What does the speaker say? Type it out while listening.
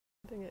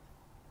Dang it.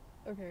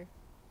 Okay.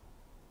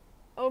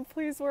 Oh,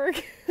 please work.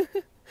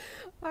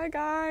 Hi,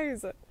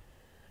 guys.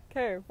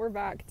 Okay, we're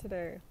back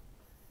today.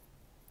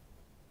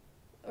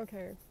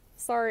 Okay.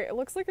 Sorry, it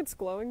looks like it's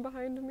glowing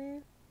behind me.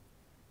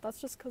 That's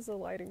just because the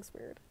lighting's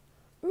weird.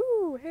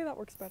 Ooh, hey, that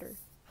works better.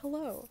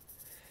 Hello.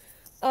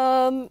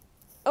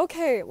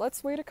 Okay,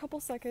 let's wait a couple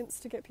seconds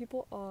to get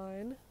people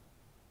on.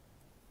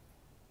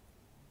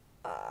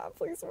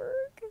 Please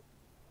work.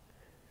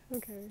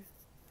 Okay.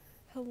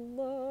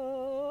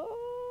 Hello.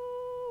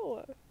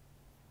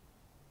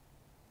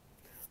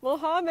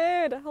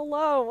 Mohammed,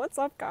 hello. What's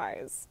up,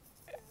 guys?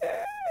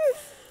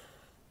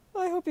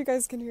 I hope you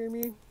guys can hear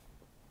me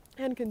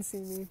and can see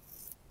me.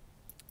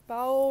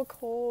 Bao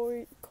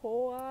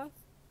Koa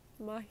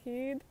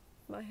Mahid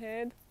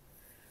Mahed.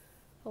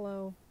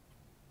 Hello.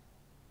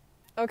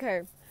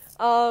 Okay.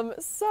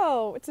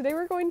 So today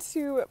we're going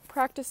to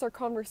practice our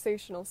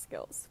conversational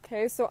skills.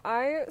 Okay, so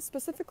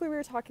we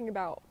were talking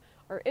about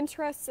our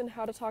interests and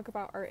how to talk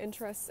about our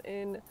interests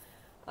in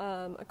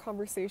a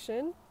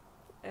conversation.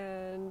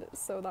 And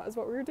so that is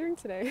what we were doing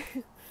today.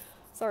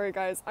 Sorry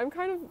guys, I'm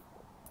kind of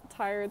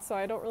tired, so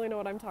I don't really know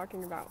what I'm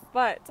talking about.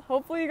 But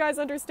hopefully you guys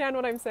understand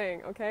what I'm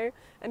saying, okay?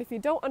 And if you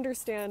don't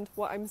understand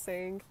what I'm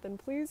saying, then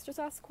please just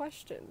ask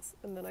questions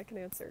and then I can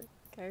answer,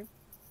 okay?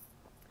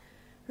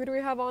 Who do we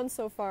have on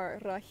so far?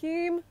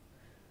 Rahim,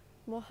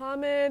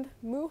 Mohammed,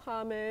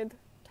 Muhammad,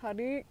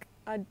 Tariq,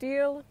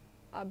 Adil,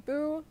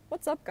 Abu.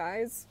 What's up,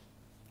 guys?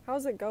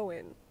 How's it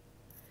going?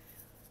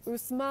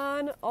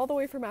 Usman, all the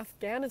way from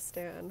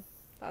Afghanistan.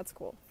 That's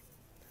cool.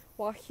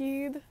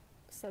 Wahid,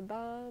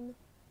 Saddam.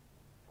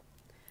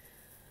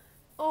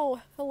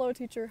 Oh, hello,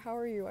 teacher. How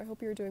are you? I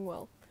hope you're doing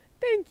well.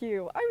 Thank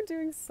you. I'm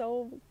doing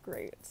so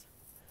great.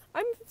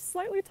 I'm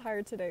slightly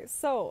tired today,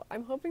 so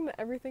I'm hoping that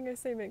everything I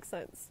say makes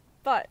sense.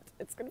 But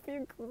it's going to be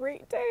a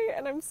great day,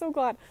 and I'm so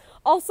glad.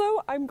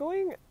 Also, I'm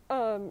going,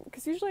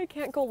 because usually I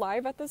can't go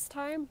live at this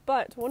time,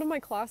 but one of my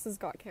classes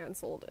got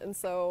canceled, and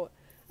so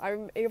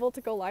I'm able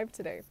to go live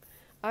today.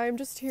 I'm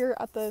just here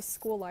at the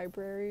school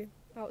library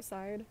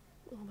outside.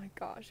 Oh my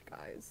gosh,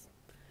 guys.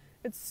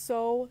 It's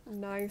so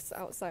nice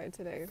outside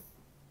today.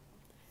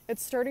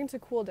 It's starting to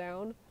cool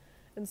down,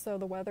 and so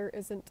the weather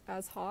isn't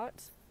as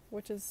hot,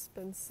 which has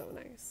been so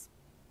nice.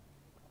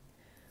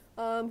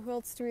 Who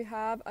else do we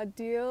have?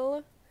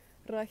 Adil,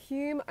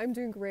 Rahim. I'm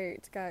doing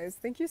great, guys.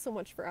 Thank you so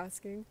much for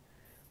asking.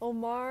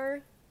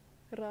 Omar,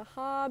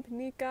 Rahab,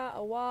 Nika,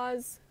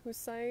 Awaz,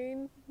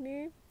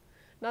 Hussaini,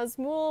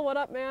 Nazmul, what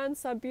up, man?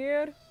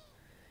 Sabir,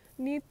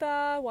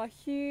 Nita,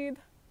 Wahid,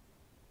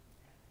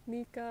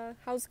 Nika.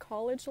 How's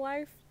college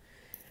life?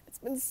 It's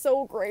been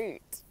so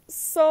great.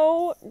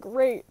 So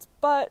great.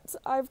 But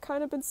I've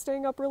kind of been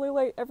staying up really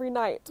late every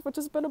night, which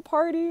has been a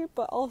party,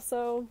 but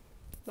also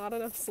not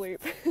enough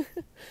sleep.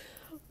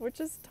 Which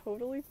is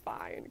totally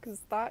fine,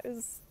 because that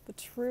is the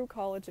true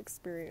college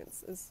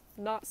experience, is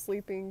not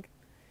sleeping,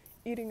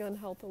 eating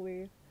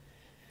unhealthily,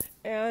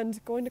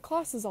 and going to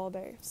classes all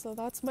day. So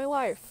that's my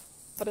life,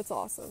 but it's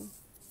awesome.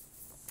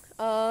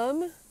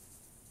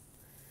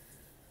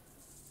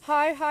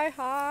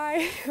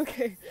 Hi.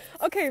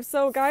 Okay,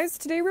 so guys,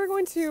 today we're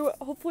going to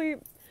hopefully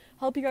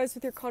help you guys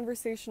with your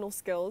conversational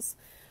skills.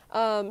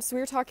 So we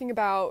were talking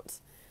about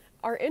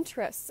our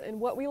interests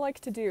and what we like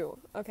to do,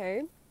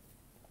 okay?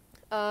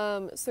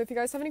 So if you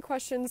guys have any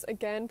questions,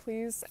 again,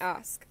 please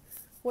ask.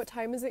 What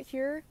time is it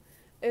here?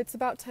 It's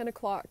about 10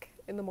 o'clock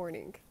in the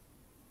morning.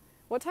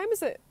 What time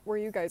is it where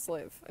you guys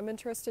live? I'm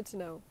interested to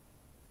know.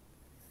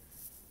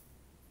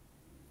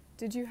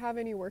 Did you have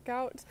any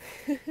workout?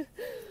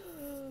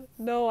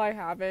 No, I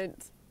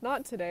haven't.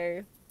 Not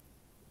today.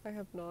 I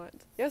have not.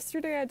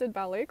 Yesterday I did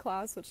ballet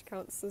class, which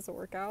counts as a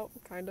workout,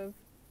 kind of.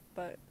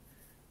 But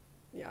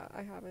yeah,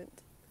 I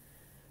haven't.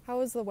 How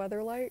is the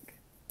weather like?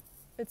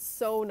 It's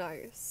so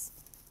nice.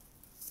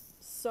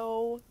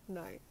 So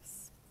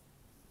nice.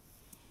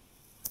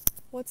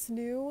 What's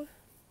new?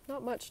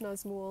 Not much,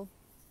 Nazmul.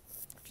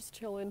 Just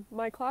chilling.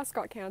 My class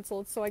got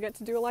canceled, so I get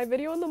to do a live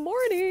video in the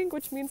morning,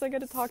 which means I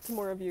get to talk to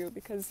more of you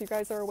because you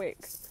guys are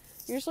awake.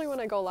 Usually when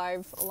I go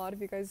live, a lot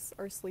of you guys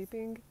are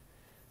sleeping,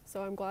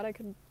 so I'm glad I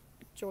could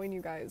join you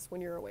guys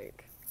when you're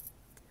awake.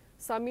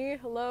 Sami,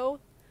 hello.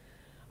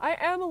 I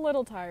am a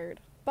little tired,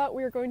 but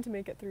we are going to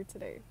make it through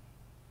today.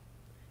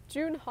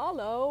 June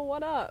Hollow,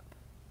 what up?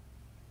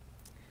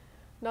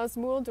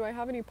 Nazmul, do I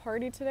have any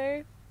party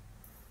today?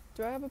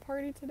 Do I have a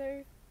party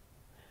today?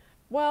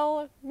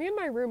 Well, me and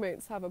my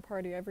roommates have a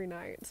party every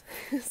night,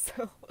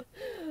 so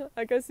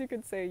I guess you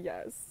could say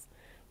yes.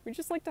 We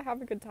just like to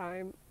have a good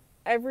time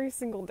every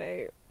single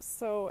day,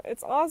 so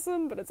it's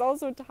awesome, but it's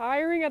also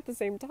tiring at the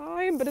same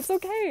time, but it's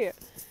okay.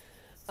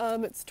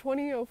 It's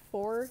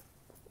 20:04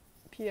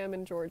 p.m.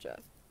 in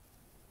Georgia.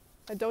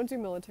 I don't do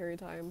military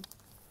time.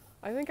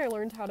 I think I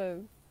learned how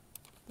to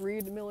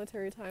read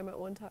military time at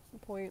one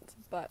point,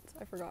 but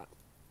I forgot.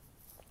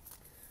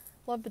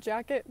 Love the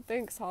jacket.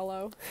 Thanks,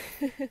 Hollow.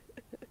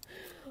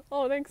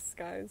 Oh, thanks,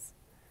 guys.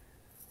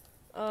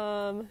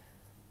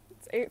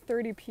 It's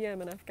 8:30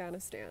 p.m. in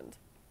Afghanistan.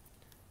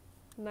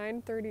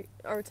 9:30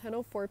 or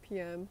 10:04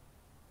 p.m.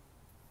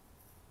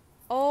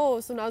 Oh,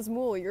 so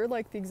Nazmul, you're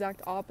like the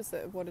exact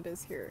opposite of what it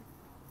is here.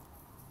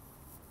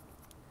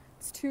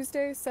 It's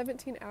Tuesday,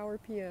 17-hour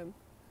p.m.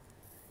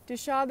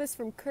 Dishadis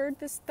from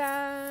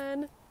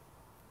Kurdistan.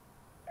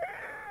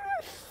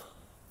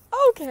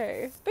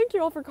 Okay, thank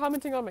you all for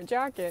commenting on my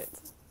jacket.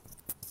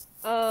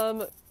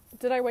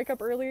 Did I wake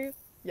up early?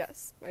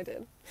 Yes, I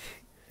did.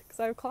 Because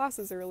I have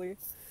classes early.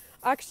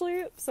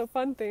 Actually, so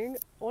fun thing,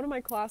 one of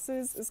my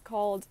classes is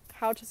called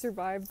How to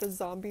Survive the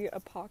Zombie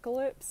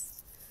Apocalypse.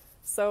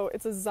 So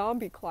it's a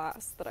zombie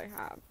class that I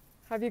have.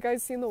 Have you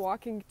guys seen The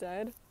Walking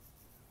Dead?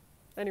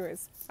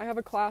 Anyways, I have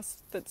a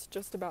class that's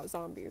just about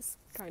zombies,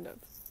 kind of.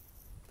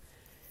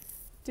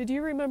 Did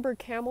you remember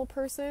Camel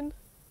Person?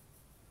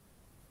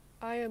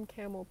 I am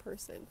Camel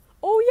Person.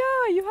 Oh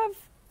yeah, you have...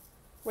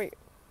 Wait,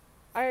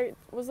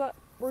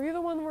 were you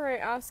the one where I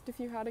asked if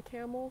you had a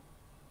camel?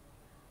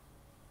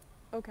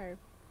 Okay.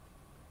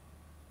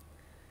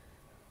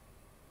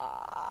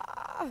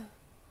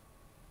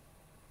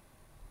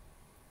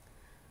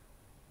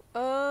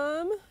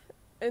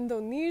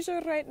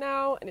 Indonesia right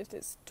now, and it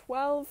is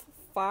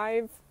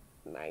 12:05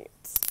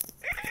 night.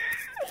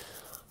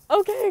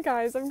 Okay,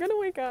 guys, I'm gonna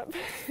wake up.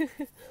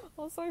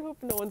 Also, I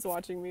hope no one's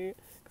watching me,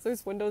 because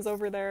there's windows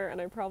over there, and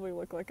I probably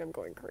look like I'm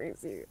going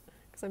crazy,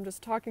 because I'm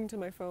just talking to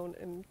my phone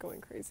and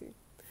going crazy.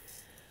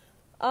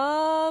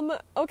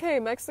 Okay,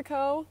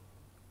 Mexico.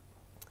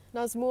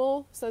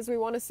 Nazmul says we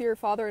want to see your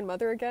father and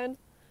mother again.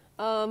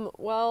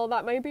 Well,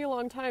 that might be a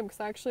long time, because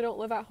I actually don't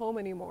live at home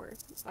anymore.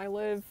 I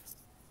live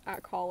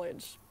at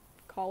college.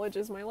 College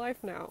is my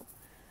life now.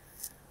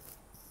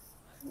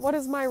 What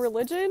is my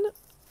religion?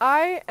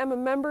 I am a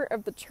member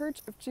of the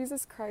Church of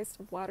Jesus Christ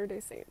of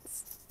Latter-day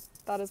Saints.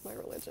 That is my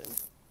religion.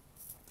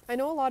 I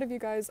know a lot of you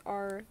guys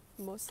are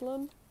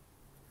Muslim.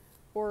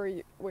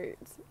 Wait,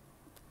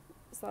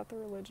 is that the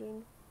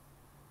religion?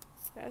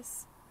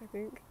 Yes, I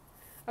think.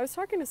 I was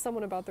talking to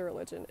someone about their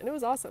religion, and it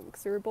was awesome,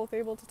 because we were both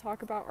able to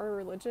talk about our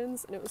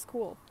religions, and it was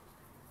cool.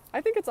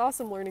 I think it's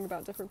awesome learning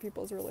about different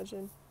people's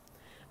religion.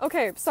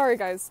 Okay, sorry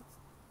guys.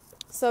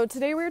 So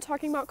today we were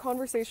talking about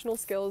conversational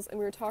skills, and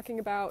we were talking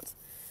about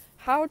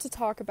how to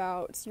talk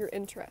about your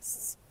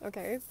interests,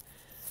 okay?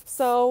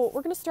 So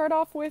we're going to start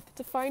off with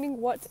defining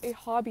what a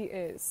hobby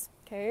is,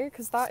 okay?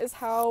 Because that's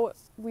what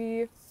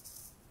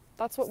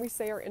we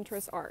say our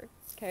interests are,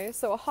 okay?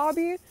 So a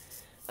hobby,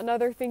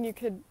 another thing you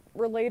could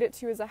relate it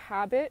to is a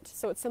habit,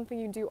 so it's something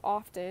you do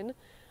often,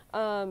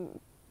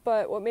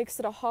 but what makes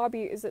it a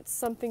hobby is it's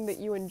something that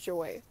you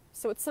enjoy.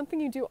 So it's something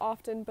you do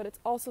often, but it's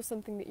also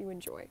something that you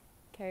enjoy,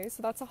 okay?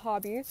 So that's a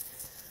hobby.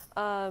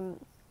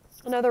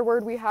 Another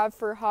word we have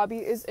for hobby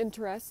is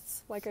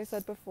interests, like I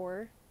said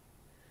before.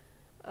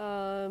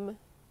 And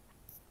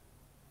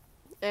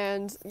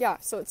yeah,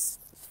 so it's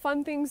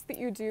fun things that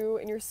you do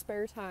in your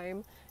spare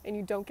time and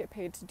you don't get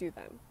paid to do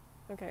them,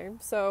 okay?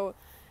 So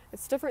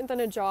it's different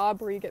than a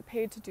job where you get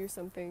paid to do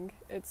something.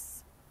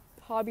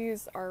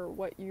 Hobbies are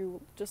what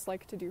you just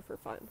like to do for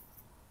fun.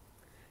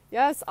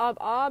 Yes, Ab,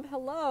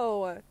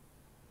 hello.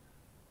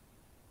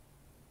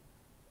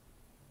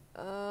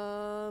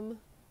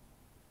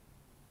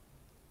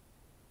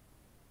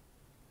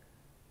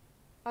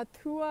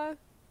 Atua,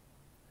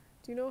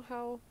 do you know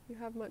how you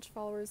have much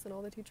followers than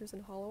all the teachers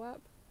in Hollow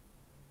App?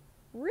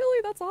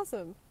 Really? That's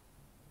awesome.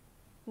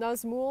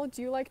 Nazmul,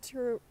 do you like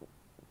to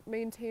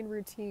maintain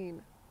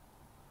routine?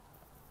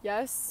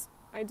 Yes,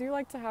 I do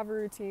like to have a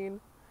routine.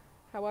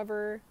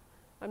 However,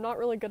 I'm not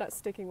really good at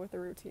sticking with a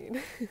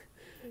routine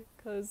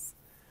because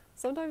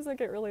sometimes I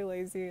get really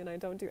lazy and I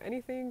don't do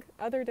anything.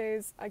 Other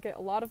days, I get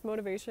a lot of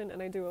motivation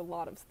and I do a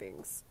lot of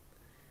things.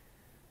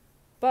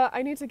 But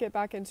I need to get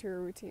back into a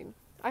routine.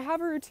 I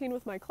have a routine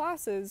with my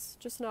classes,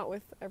 just not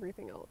with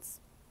everything else.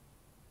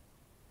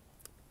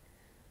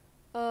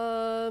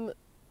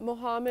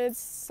 Mohammed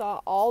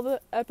saw all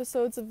the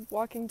episodes of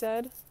Walking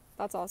Dead.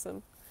 That's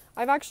awesome.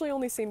 I've actually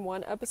only seen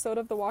one episode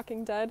of The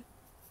Walking Dead.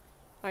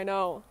 I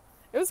know.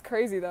 It was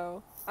crazy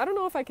though. I don't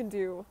know if I can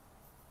do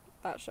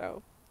that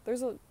show.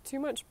 There's too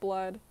much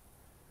blood.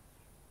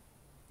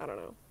 I don't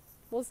know.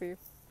 We'll see.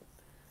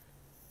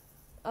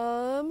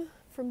 From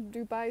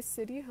Dubai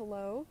City,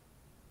 hello.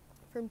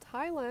 From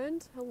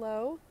Thailand,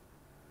 hello.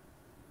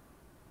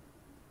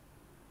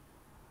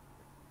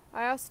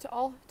 I asked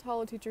all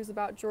Tala teachers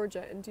about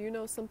Georgia, and do you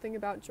know something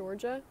about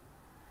Georgia?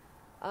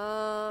 Do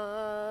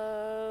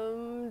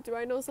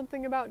I know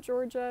something about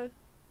Georgia?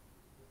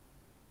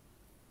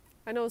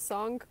 I know a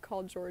song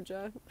called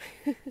Georgia.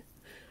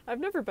 I've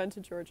never been to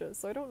Georgia,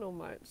 so I don't know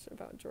much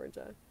about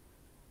Georgia.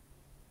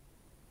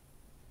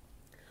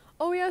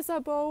 Oh yes,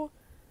 Abo.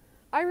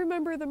 I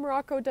remember the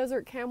Morocco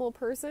Desert Camel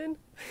person.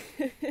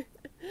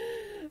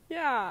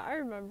 Yeah, I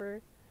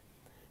remember.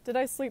 Did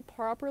I sleep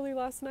properly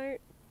last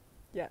night?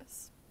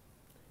 Yes.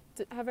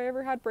 Have I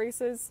ever had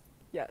braces?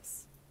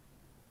 Yes.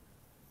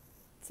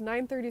 It's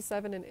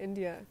 9:37 in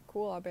India.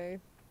 Cool,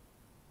 Abe.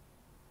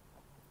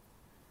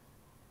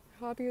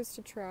 Hobby is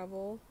to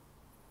travel.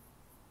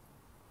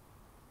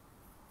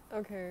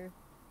 Okay.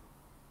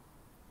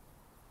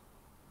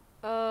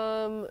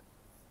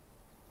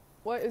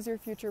 What is your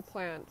future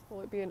plan?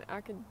 Will it be an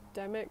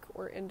academic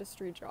or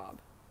industry job?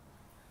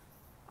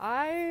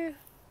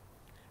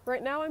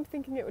 Right now I'm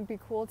thinking it would be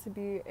cool to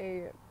be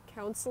a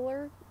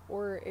counselor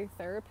or a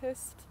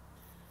therapist,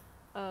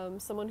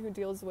 someone who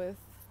deals with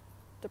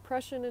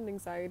depression and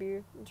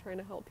anxiety and trying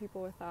to help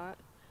people with that.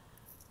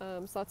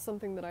 So that's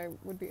something that I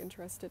would be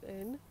interested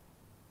in.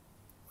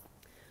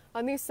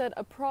 Ani said,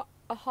 a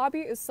hobby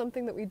is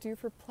something that we do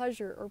for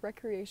pleasure or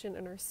recreation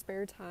in our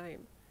spare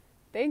time.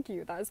 Thank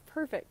you, that is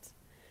perfect.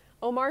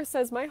 Omar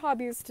says, my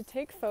hobby is to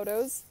take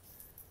photos.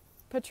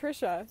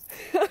 Patricia.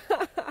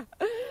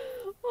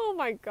 Oh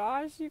my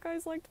gosh, you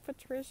guys liked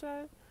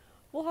Patricia?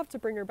 We'll have to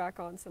bring her back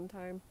on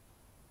sometime.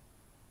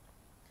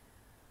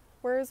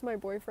 Where is my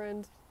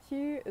boyfriend?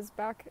 He is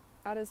back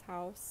at his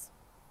house.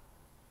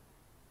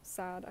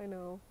 Sad, I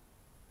know.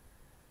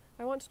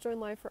 I want to join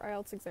live for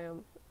IELTS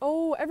exam.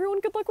 Oh, everyone,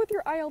 good luck with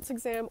your IELTS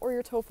exam or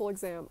your TOEFL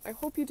exam. I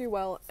hope you do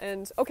well.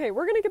 And okay,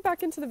 we're gonna get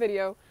back into the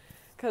video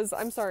because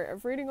I'm sorry,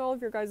 I'm reading all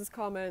of your guys'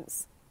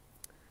 comments.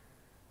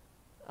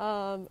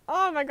 Oh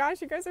my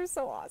gosh, you guys are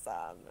so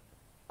awesome.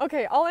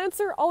 Okay, I'll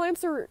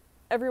answer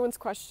everyone's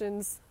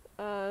questions.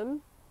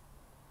 Any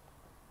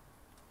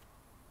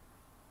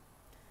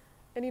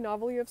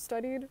novel you have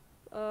studied?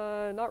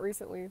 Not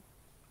recently.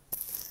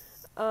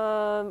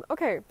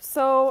 Okay,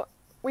 so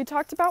we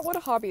talked about what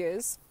a hobby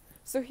is.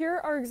 So here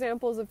are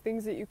examples of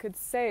things that you could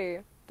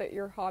say that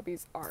your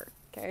hobbies are,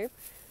 okay?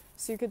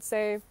 So you could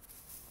say,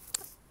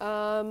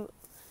 I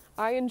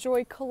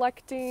enjoy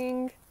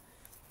collecting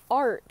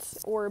art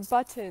or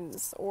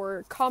buttons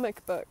or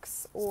comic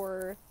books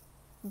or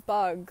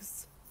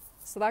bugs.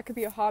 So that could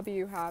be a hobby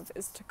you have,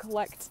 is to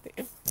collect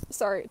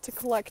to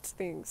collect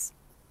things.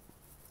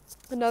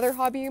 Another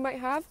hobby you might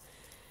have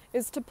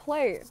is to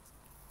play.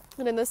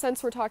 And in this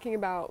sense, we're talking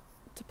about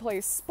to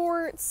play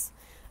sports,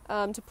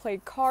 to play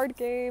card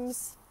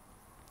games.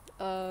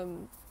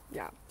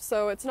 Yeah,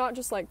 so it's not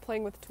just like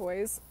playing with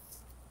toys.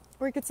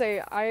 Or you could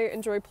say, I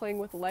enjoy playing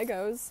with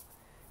Legos.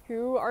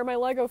 Who are my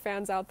Lego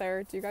fans out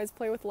there? Do you guys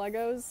play with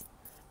Legos?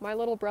 My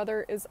little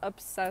brother is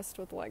obsessed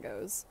with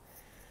Legos.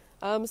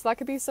 So that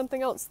could be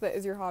something else that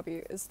is your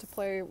hobby, is to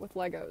play with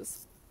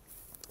Legos.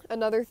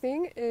 Another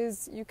thing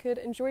is you could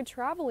enjoy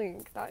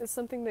traveling. That is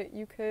something that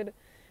you could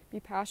be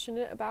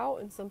passionate about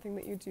and something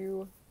that you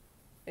do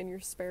in your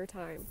spare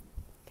time,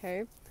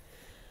 okay?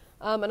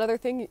 Another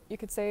thing you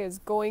could say is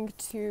going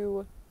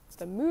to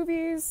the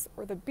movies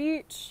or the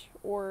beach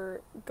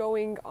or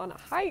going on a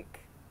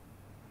hike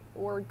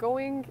or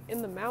going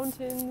in the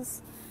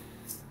mountains.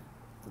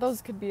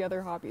 Those could be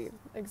other hobby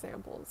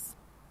examples.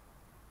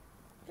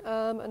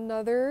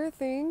 Another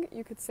thing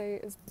you could say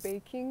is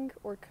baking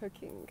or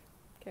cooking.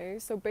 Okay,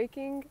 so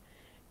baking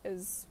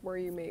is where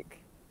you make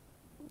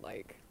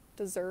like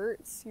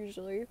desserts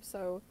usually.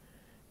 So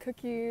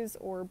cookies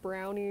or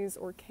brownies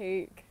or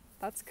cake,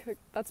 that's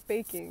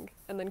baking.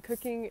 And then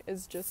cooking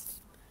is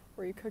just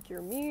where you cook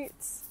your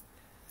meats.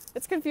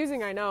 It's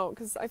confusing, I know,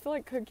 because I feel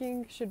like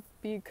cooking should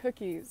be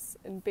cookies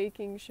and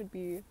baking should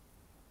be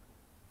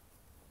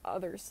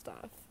other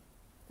stuff.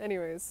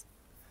 Anyways,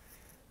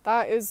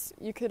 that is,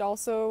 you could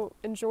also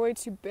enjoy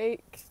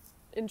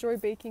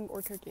baking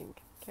or cooking,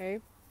 okay?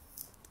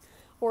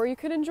 Or you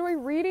could enjoy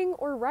reading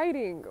or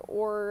writing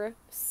or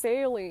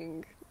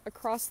sailing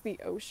across the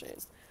ocean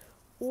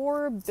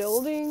or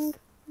building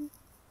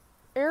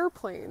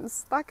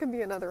airplanes. That could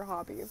be another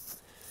hobby.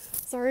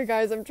 Sorry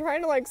guys, I'm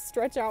trying to like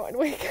stretch out and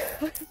wake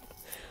up.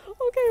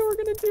 Okay,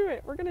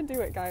 we're gonna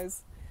do it,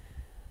 guys.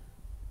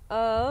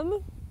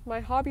 My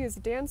hobby is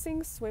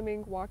dancing,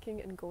 swimming,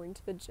 walking, and going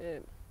to the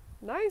gym.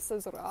 Nice,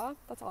 Azra.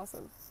 That's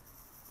awesome.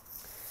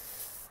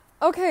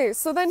 Okay,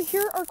 so then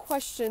here are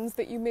questions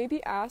that you may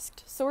be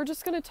asked. So we're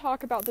just going to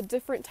talk about the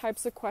different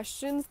types of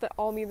questions that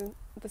all mean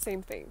the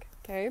same thing,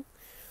 okay?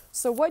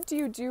 So what do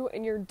you do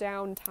in your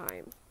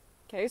downtime?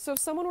 Okay, so if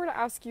someone were to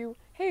ask you,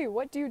 hey,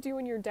 what do you do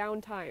in your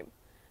downtime?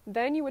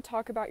 Then you would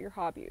talk about your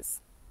hobbies,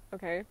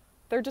 okay?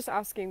 They're just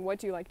asking, what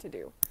do you like to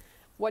do?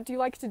 What do you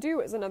like to do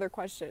is another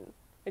question.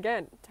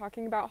 Again,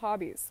 talking about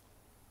hobbies.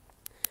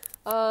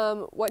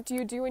 What do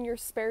you do in your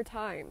spare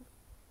time?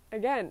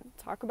 Again,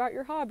 talk about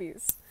your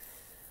hobbies.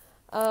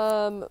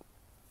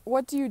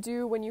 What do you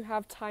do when you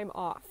have time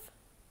off?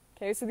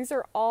 Okay, so these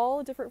are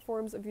all different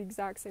forms of the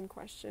exact same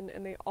question,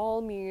 and they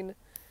all mean,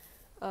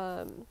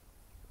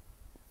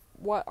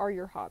 what are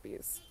your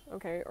hobbies?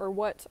 Okay, or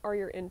what are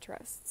your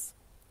interests?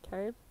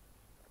 Okay.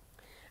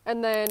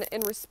 And then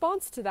in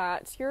response to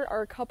that, here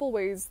are a couple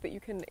ways that you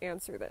can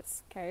answer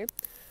this, okay?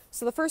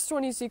 So the first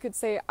one is you could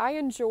say, I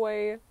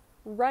enjoy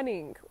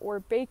running or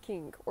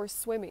baking or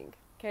swimming,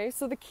 okay?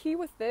 So the key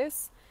with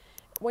this,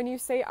 when you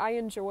say I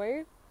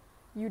enjoy,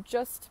 you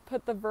just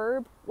put the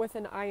verb with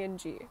an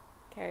ing,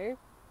 okay?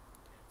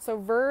 So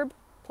verb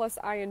plus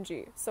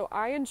ing. So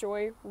I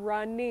enjoy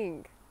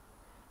running.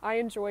 I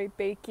enjoy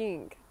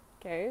baking,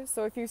 okay?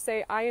 So if you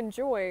say I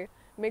enjoy,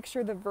 make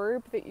sure the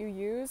verb that you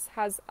use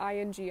has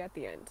ing at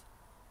the end.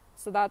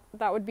 So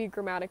that would be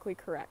grammatically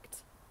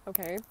correct,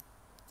 okay?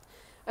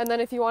 And then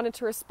if you wanted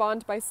to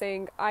respond by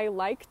saying I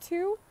like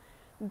to,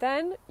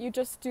 Then you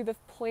just do the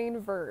plain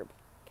verb,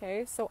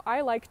 okay? So I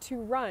like to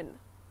run,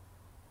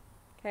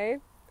 okay?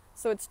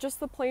 So it's just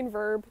the plain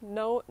verb,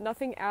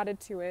 nothing added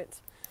to it.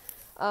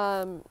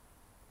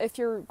 If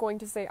you're going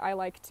to say I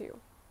like to,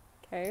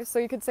 okay? So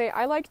you could say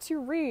I like to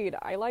read,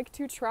 I like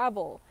to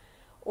travel,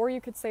 or you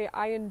could say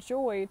I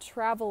enjoy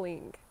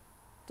traveling.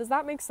 Does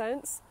that make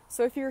sense?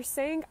 So if you're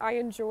saying I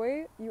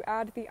enjoy, you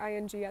add the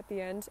ing at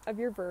the end of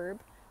your verb,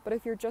 but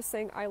if you're just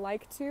saying I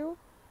like to,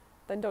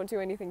 then don't do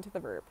anything to the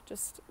verb.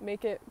 Just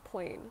make it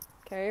plain,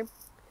 okay?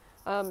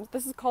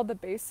 This is called the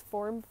base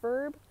form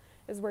verb,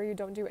 is where you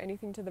don't do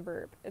anything to the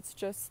verb. It's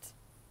just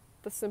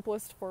the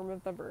simplest form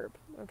of the verb,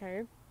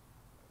 okay?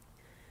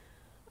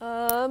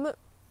 And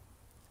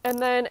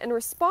then in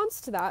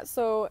response to that,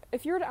 so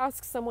if you were to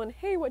ask someone,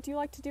 hey, what do you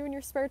like to do in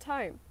your spare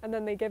time? And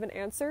then they give an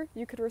answer,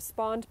 you could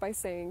respond by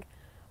saying,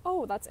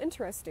 oh, that's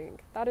interesting.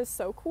 That is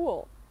so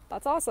cool.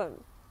 That's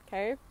awesome,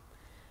 okay?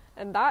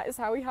 And that is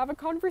how we have a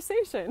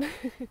conversation.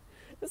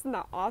 Isn't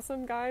that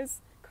awesome,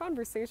 guys?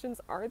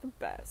 Conversations are the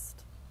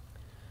best.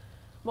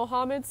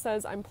 Mohammed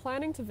says, I'm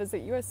planning to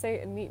visit USA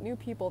and meet new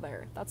people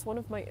there. That's one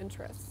of my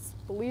interests.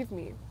 Believe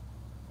me,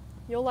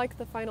 you'll like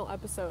the final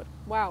episode.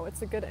 Wow,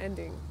 it's a good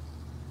ending.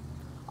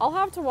 I'll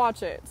have to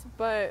watch it,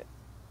 but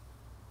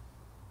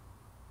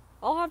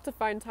I'll have to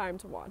find time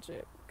to watch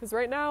it. Because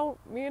right now,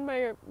 me and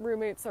my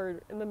roommates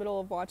are in the middle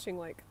of watching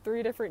like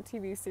 3 different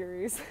TV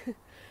series.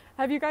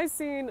 Have you guys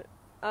seen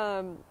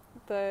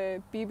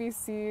the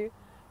BBC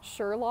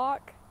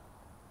Sherlock?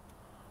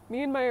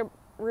 Me and my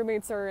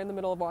roommates are in the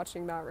middle of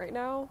watching that right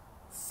now.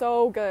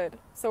 So good.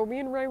 So me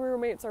and my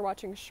roommates are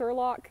watching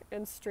Sherlock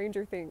and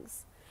Stranger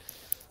Things.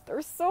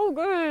 They're so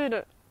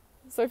good.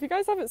 So if you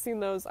guys haven't seen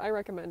those, I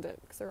recommend it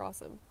because they're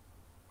awesome.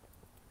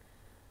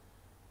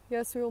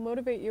 Yes, we will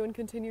motivate you and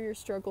continue your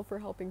struggle for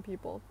helping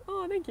people.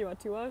 Oh, thank you,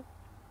 Atua.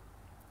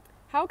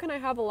 How can I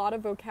have a lot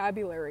of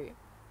vocabulary?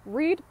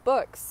 Read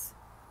books.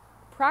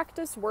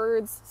 Practice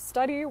words,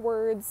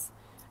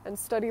 and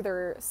study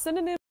their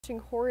synonyms. Watching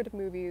horror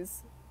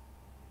movies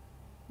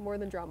more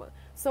than drama.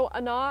 So,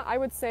 Anna, I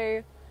would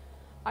say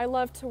I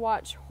love to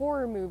watch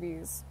horror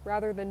movies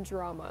rather than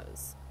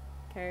dramas.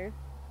 Okay?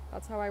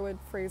 That's how I would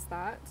phrase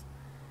that.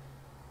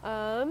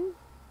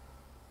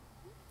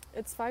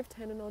 It's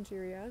 5:10 in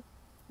Algeria.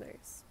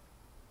 Nice.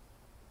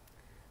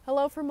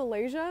 Hello from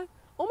Malaysia?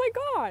 Oh my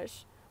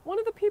gosh! One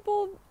of the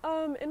people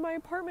in my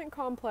apartment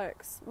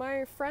complex,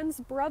 my friend's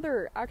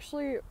brother,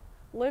 actually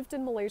lived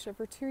in Malaysia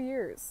for 2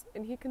 years,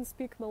 and he can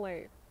speak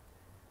Malay.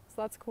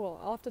 So that's cool.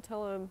 I'll have to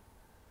tell him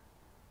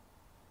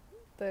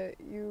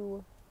that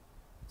you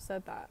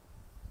said that.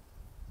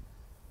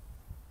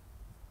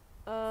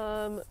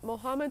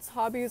 Mohammed's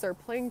hobbies are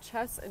playing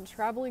chess and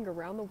traveling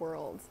around the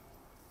world.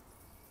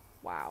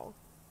 Wow.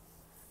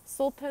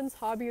 Sultan's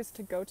hobby is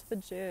to go to the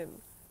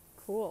gym.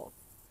 Cool.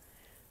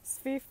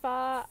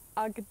 Sfifa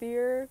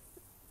Agdir's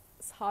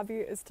hobby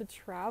is to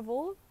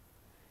travel.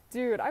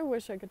 Dude, I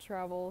wish I could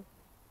travel.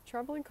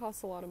 Traveling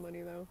costs a lot of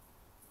money, though.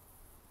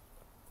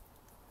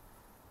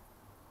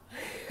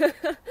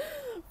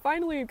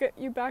 Finally, get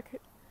you back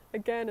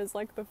again as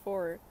like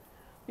before.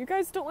 You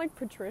guys don't like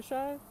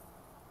Patricia?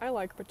 I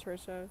like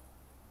Patricia.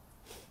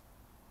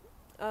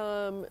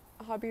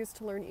 Hobby is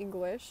to learn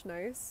English.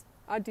 Nice.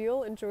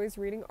 Adil enjoys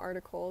reading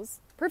articles.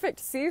 Perfect.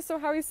 See? So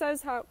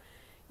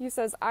he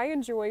says I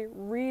enjoy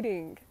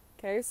reading.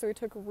 Okay? So he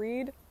took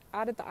read,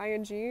 added the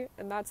ing,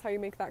 and that's how you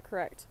make that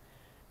correct.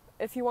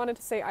 If he wanted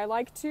to say I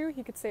like to,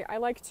 he could say I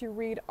like to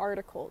read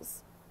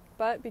articles.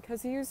 But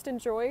because he used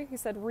enjoy, he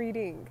said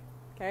reading.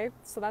 Okay?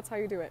 So that's how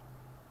you do it.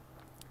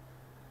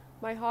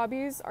 My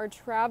hobbies are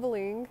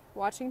traveling,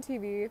 watching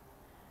TV,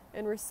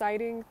 and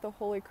reciting the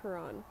Holy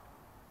Quran.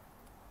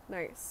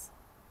 Nice.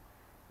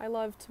 I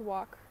love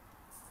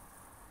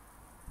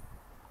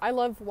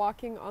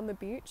walking on the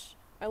beach.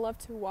 I love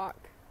to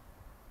walk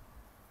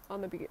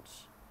on the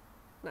beach.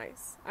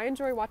 Nice. I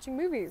enjoy watching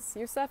movies.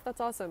 Yusef,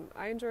 that's awesome.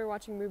 I enjoy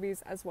watching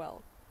movies as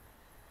well.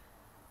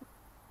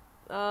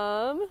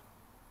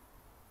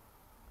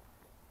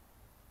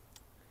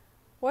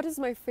 What is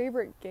my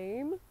favorite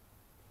game?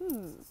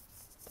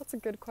 That's a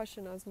good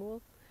question,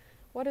 Asmul.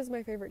 What is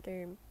my favorite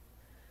game?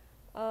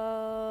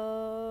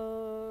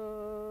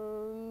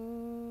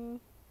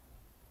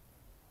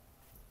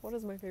 What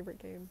is my favorite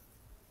game?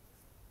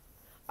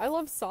 I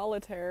love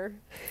solitaire,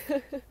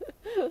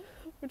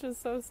 which is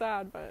so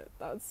sad, but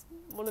that's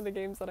one of the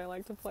games that I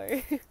like to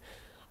play.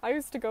 I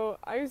used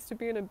to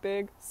be in a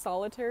big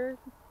solitaire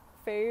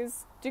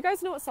phase. Do you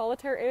guys know what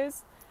solitaire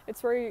is?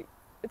 It's where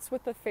it's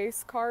with the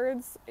face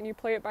cards, and you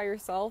play it by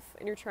yourself,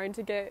 and you're trying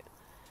to get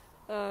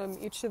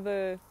each of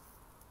the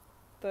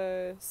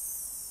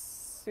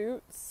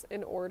suits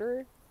in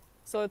order.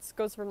 So it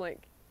goes from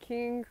like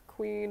king,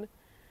 queen,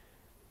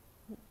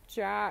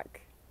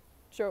 jack,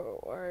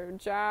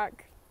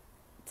 jack,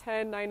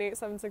 10, 9, 8,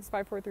 7, 6,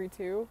 5, 4, 3,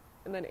 2,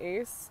 and then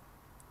ace.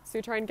 So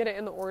you try and get it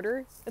in the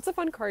order. It's a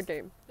fun card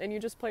game, and you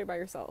just play it by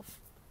yourself.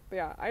 But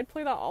yeah, I'd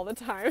play that all the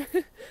time.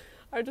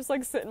 I'd just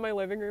like sit in my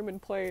living room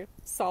and play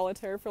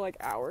solitaire for like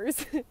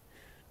hours.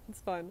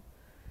 It's fun.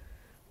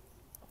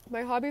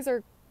 My hobbies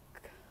are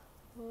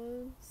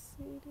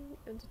concerting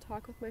and to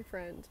talk with my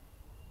friend.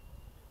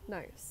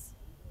 Nice.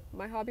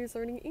 My hobby is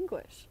learning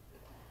English.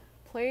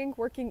 Playing,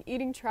 working,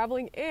 eating,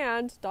 traveling,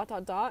 and ...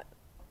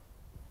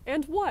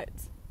 And what?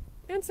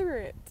 Answer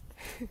it.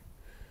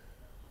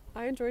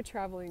 I enjoy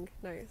traveling.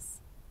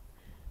 Nice.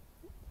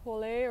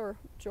 Hailey or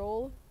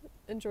Joel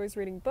enjoys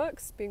reading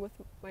books, being with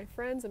my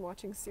friends, and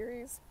watching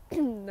series.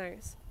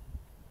 Nice.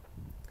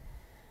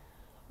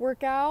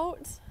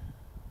 Workout.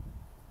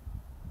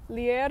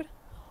 Leer.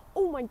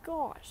 Oh my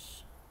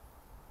gosh.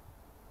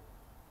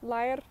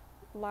 Lire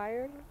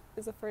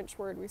is a French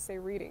word we say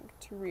reading,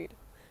 to read.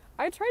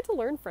 I tried to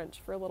learn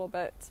French for a little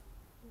bit.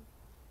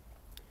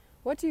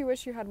 What do you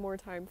wish you had more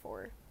time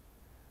for?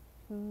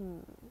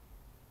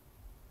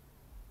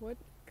 What?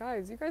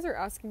 Guys, you guys are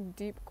asking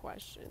deep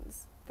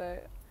questions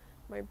that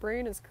my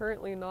brain is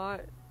currently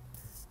not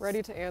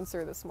ready to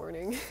answer this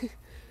morning.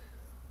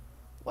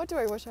 What do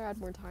I wish I had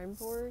more time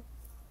for?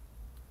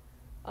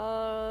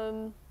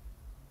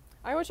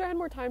 I wish I had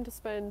more time to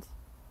spend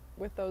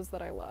with those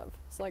that I love.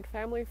 So like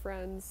family,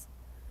 friends.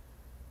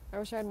 I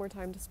wish I had more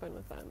time to spend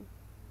with them.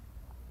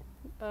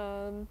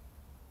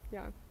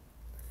 Yeah.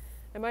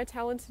 Am I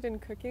talented in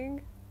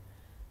cooking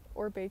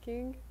or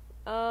baking?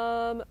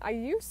 I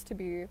used to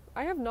be.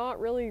 I have not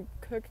really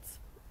cooked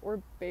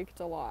or baked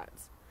a lot.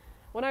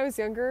 When I was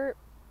younger,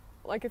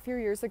 like a few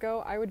years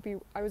ago, I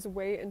was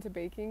way into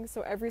baking,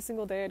 so every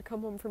single day I'd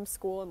come home from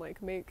school and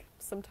like make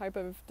some type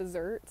of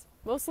dessert,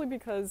 mostly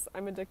because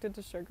I'm addicted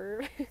to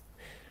sugar.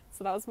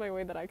 So that was my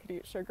way that I could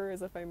eat sugar,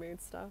 as if I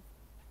made stuff.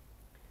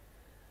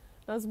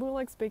 Nazmul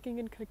likes baking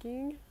and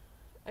cooking.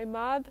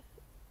 Ahmad,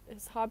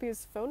 his hobby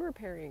is phone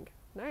repairing.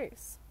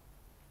 Nice.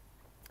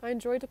 I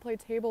enjoy to play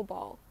table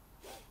ball.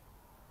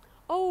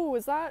 Oh,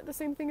 is that the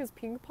same thing as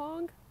ping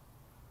pong?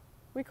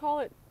 We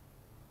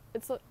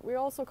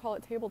also call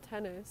it table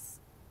tennis.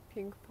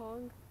 Ping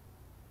pong.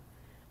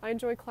 I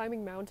enjoy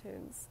climbing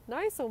mountains.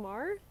 Nice,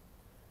 Omar.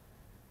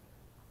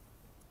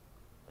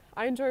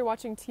 I enjoy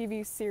watching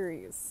TV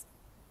series.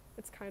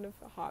 It's kind of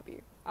a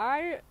hobby.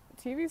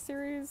 TV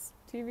is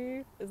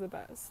the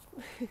best.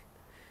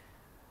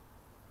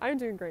 I'm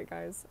doing great,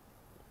 guys.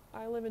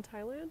 I live in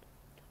Thailand.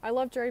 I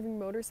love driving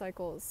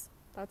motorcycles.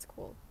 That's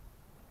cool.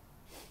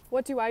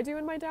 What do I do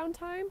in my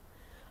downtime?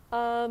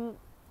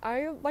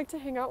 I like to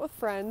hang out with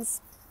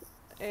friends,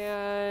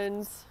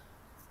 and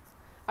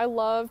I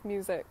love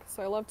music.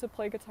 So I love to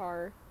play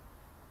guitar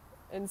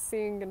and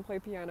sing and play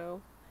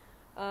piano.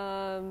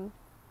 I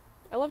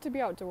love to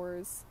be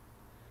outdoors.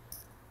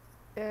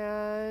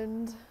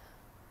 And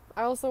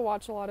I also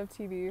watch a lot of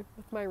TV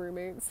with my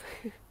roommates.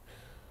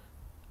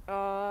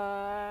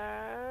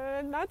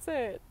 And that's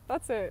it.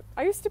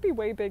 I used to be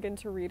way big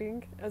into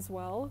reading as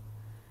well.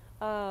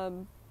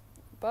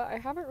 But I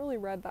haven't really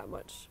read that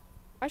much.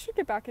 I should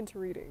get back into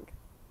reading.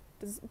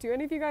 Do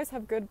any of you guys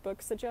have good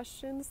book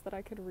suggestions that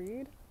I could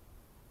read?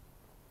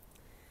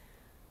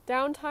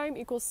 Downtime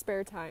equals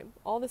spare time.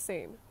 All the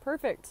same.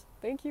 Perfect.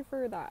 Thank you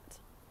for that.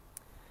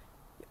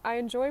 I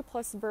enjoy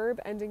plus verb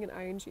ending in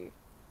ing.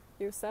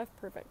 Yusef,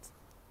 perfect.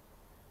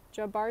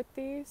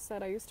 Jabarthi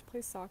said I used to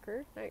play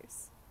soccer.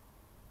 Nice.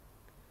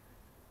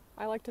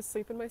 I like to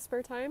sleep in my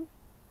spare time.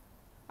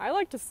 I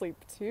like to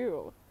sleep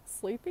too.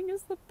 Sleeping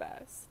is the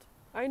best.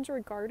 I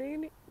enjoy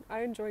gardening.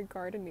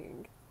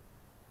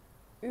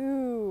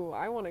 Ooh,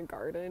 I want to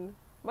garden.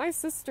 My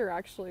sister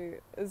actually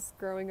is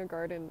growing a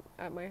garden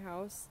at my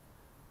house,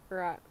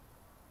 or at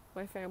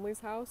my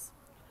family's house.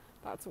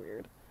 That's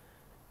weird.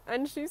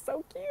 And she's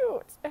so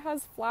cute. It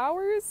has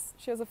flowers.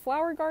 She has a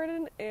flower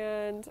garden,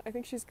 and I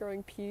think she's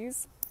growing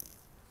peas.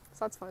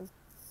 So that's fun.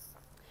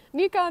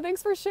 Nika,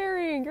 thanks for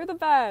sharing. You're the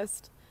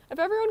best. If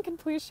everyone can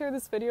please share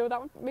this video,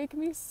 that would make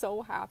me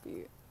so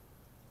happy.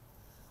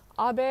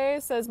 Abe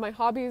says my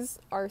hobbies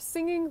are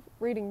singing,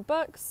 reading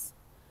books,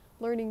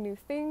 learning new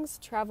things,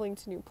 traveling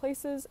to new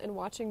places, and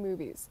watching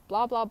movies.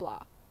 Blah, blah,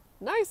 blah.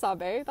 Nice,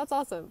 Abe. That's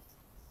awesome.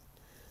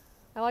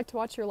 I like to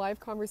watch your live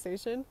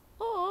conversation.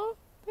 Aw,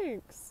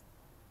 thanks.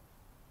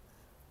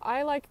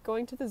 I like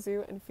going to the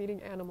zoo and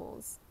feeding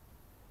animals.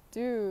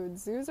 Dude,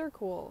 zoos are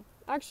cool.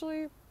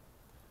 Actually,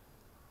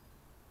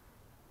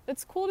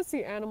 it's cool to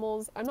see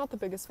animals. I'm not the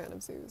biggest fan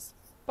of zoos,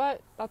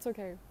 but that's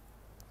okay.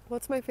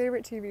 What's my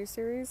favorite TV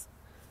series?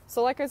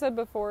 So like I said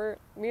before,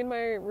 me and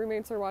my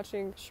roommates are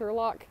watching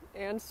Sherlock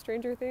and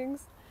Stranger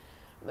Things.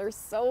 They're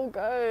so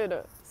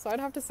good. So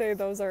I'd have to say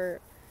those are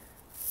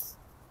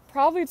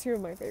probably two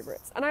of my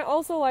favorites. And I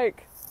also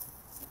like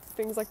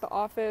things like The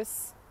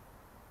Office,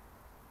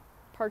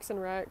 Parks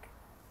and Rec,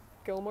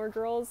 Gilmore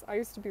Girls. I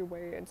used to be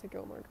way into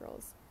Gilmore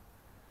Girls.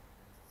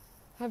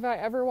 Have I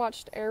ever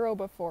watched Arrow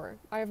before?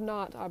 I have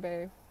not,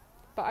 Abe,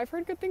 but I've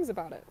heard good things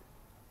about it.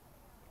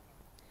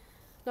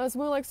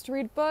 Nazmul likes to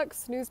read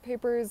books,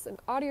 newspapers, and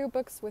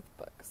audiobooks with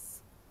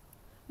books.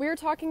 We are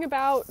talking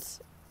about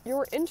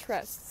your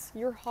interests,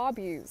 your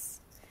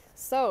hobbies.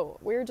 So,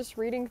 we're just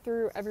reading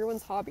through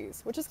everyone's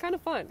hobbies, which is kind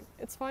of fun.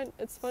 It's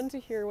fun to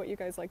hear what you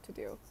guys like to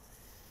do.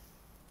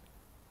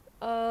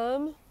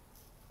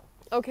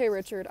 Okay,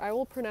 Richard, I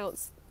will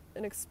pronounce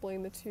and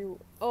explain the two.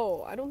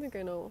 Oh, I don't think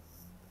I know.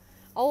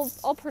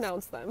 I'll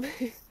pronounce them.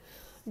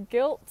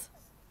 Guilt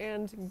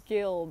and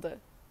guild.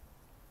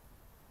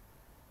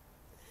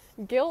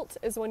 Guilt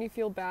is when you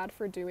feel bad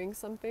for doing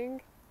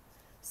something.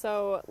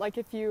 So, like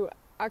if you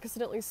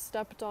accidentally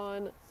stepped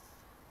on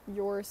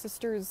your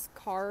sister's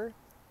car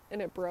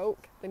and it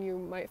broke, then you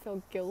might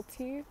feel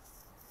guilty.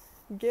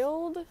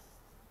 Guild,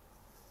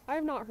 I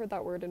have not heard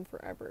that word in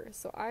forever,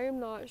 so I am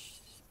not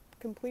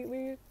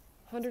completely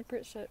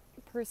 100%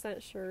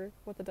 sure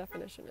what the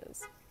definition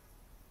is.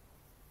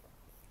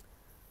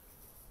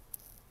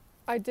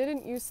 I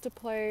didn't used to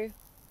play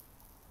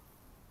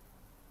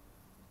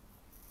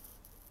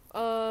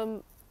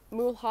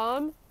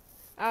Mulham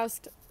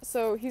asked,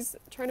 so he's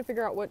trying to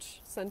figure out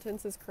which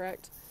sentence is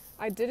correct.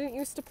 I didn't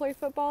used to play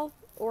football,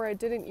 or I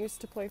didn't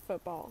used to play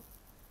football.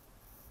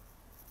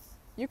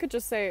 You could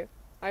just say,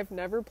 I've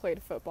never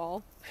played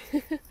football.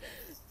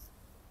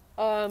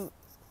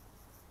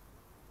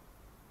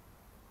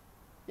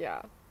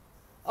 Yeah.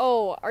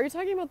 Oh, are you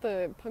talking about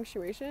the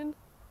punctuation?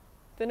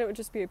 Then it would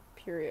just be a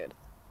period.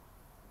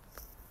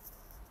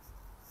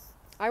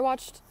 I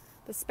watched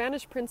The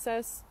Spanish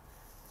Princess,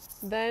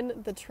 then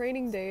The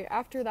Training Day,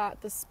 after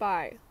that The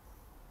Spy.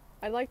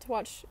 I like to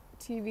watch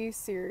TV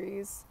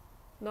series,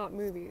 not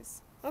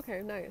movies.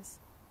 Okay, nice.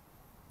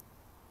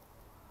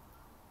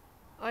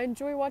 I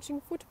enjoy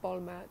watching football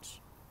match.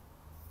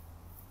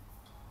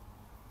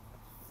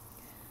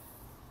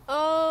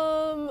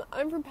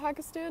 I'm from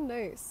Pakistan,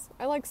 nice.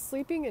 I like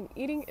sleeping and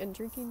eating and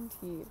drinking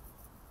tea.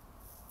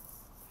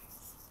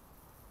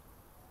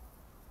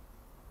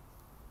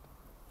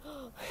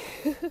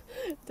 Nice.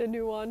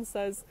 Danuan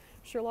says,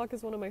 Sherlock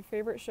is one of my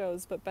favorite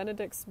shows, but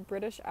Benedict's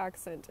British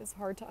accent is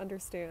hard to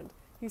understand.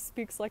 He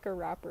speaks like a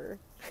rapper.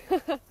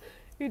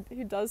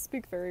 He does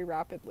speak very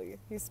rapidly.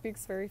 He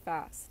speaks very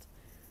fast.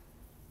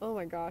 Oh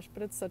my gosh,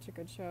 but it's such a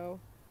good show.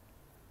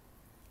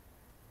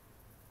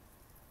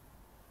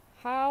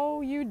 How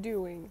you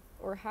doing?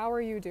 Or how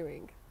are you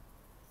doing?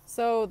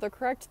 So the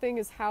correct thing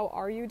is how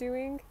are you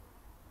doing?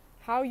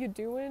 How you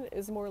doing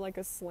is more like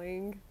a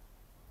slang.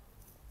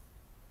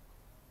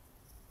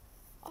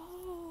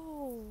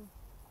 Oh.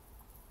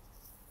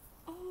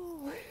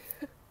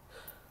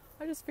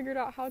 I just figured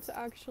out how to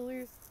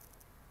actually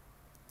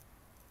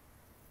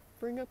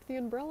bring up the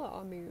umbrella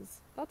on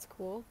these. That's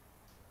cool.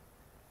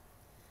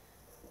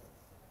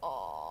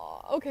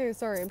 Oh, okay,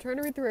 sorry. I'm trying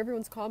to read through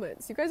everyone's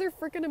comments. You guys are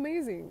freaking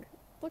amazing.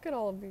 Look at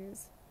all of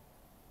these.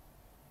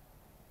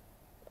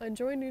 I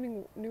enjoy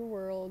new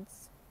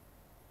worlds,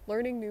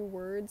 learning new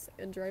words,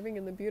 and driving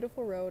in the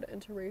beautiful road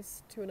and to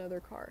race to another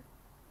car.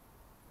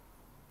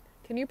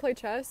 Can you play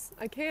chess?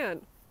 I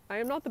can. I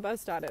am not the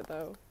best at it,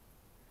 though.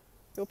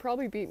 You'll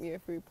probably beat me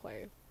if we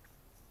play.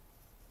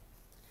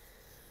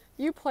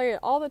 You play it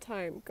all the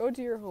time. Go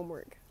do your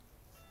homework.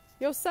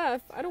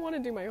 Yosef, I don't want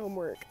to do my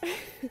homework.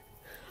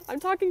 I'm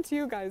talking to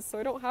you guys, so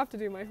I don't have to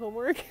do my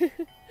homework.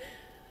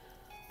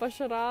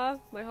 Bashara,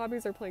 my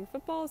hobbies are playing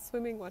football,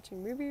 swimming,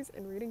 watching movies,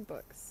 and reading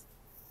books.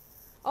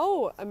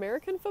 Oh,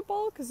 American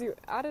football? Because you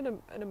added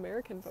an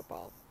American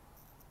football.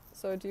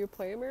 So do you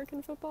play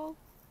American football?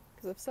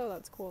 Because if so,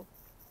 that's cool.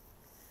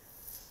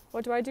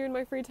 What do I do in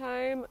my free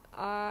time?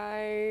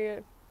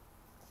 I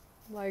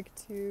like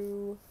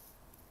to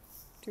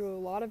do a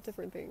lot of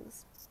different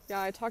things.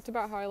 Yeah, I talked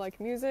about how I like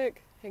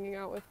music, hanging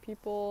out with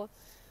people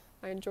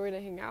I enjoy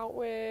to hang out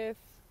with,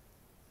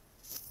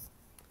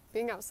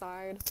 being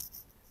outside.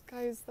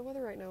 Guys, the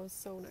weather right now is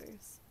so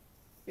nice.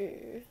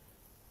 Yeah.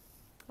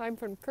 I'm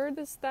from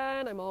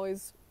Kurdistan. I'm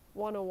always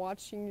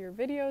watching your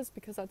videos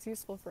because that's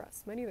useful for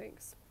us. Many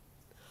thanks.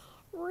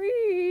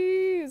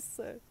 Reese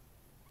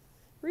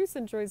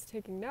enjoys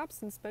taking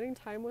naps and spending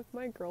time with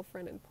my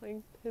girlfriend and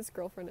playing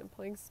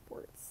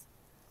sports.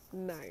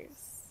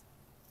 Nice.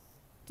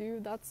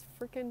 Dude, that's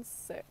freaking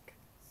sick.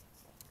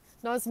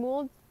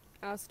 Nazmul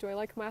asked, do I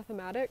like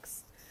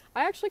mathematics?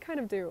 I actually kind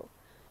of do.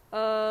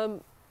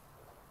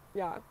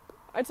 Yeah.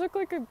 I took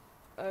like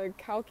a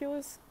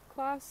calculus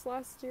class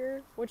last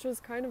year, which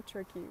was kind of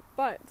tricky,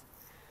 but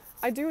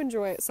I do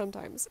enjoy it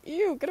sometimes.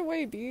 Ew, get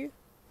away, bee.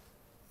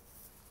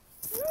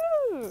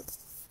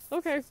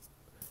 Okay,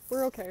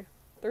 we're okay.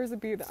 There's a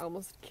bee that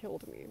almost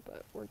killed me,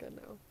 but we're good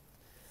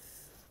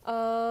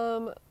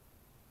now.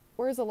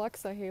 Where's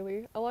Alexa,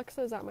 Hailey?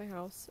 Alexa is at my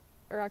house,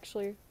 or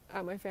actually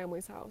at my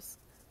family's house.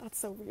 That's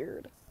so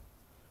weird.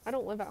 I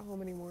don't live at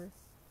home anymore.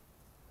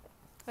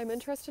 I'm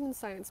interested in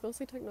science,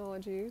 mostly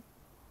technology.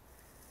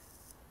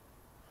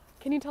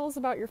 Can you tell us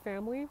about your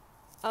family?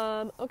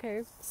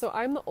 Okay, so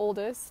I'm the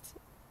oldest.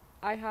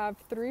 I have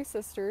 3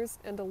 sisters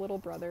and a little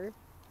brother.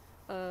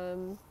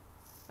 I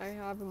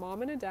have a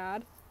mom and a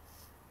dad,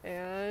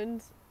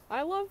 and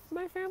I love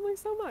my family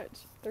so much.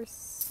 They're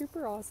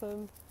super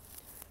awesome.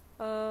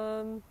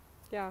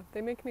 Yeah,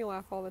 they make me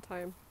laugh all the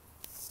time.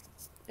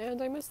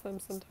 And I miss them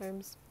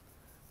sometimes.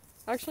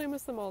 Actually, I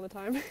miss them all the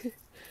time.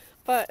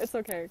 But it's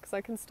okay, because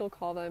I can still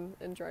call them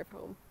and drive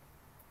home.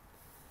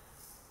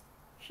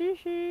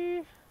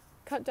 Hee.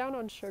 Cut down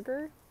on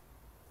sugar?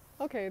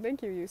 Okay,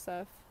 thank you,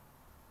 Yusef.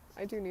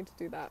 I do need to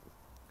do that.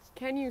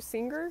 Can you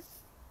singer?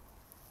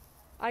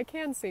 I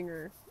can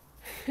singer.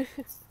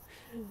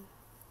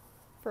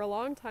 For a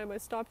long time, I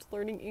stopped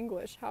learning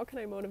English. How can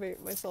I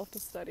motivate myself to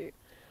study?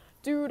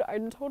 Dude,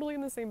 I'm totally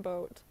in the same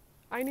boat.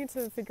 I need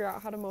to figure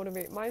out how to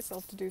motivate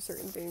myself to do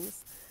certain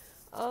things.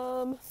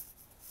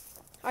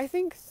 I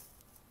think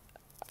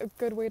a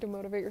good way to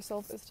motivate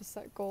yourself is to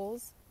set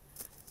goals,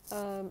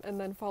 and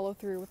then follow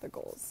through with the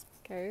goals,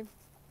 okay?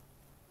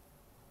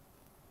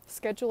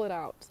 Schedule it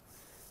out,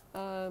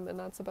 and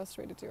that's the best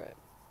way to do it.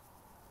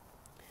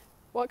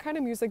 What kind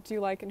of music do you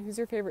like, and who's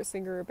your favorite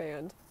singer or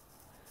band?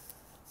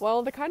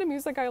 Well, the kind of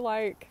music I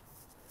like,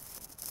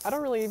 I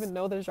don't really even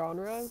know the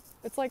genre.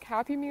 It's like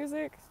happy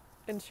music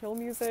and chill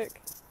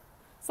music.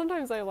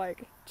 Sometimes I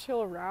like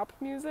chill rap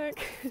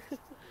music.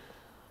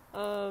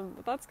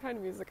 But that's the kind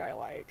of music I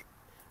like.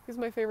 Who's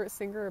my favorite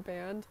singer or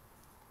band?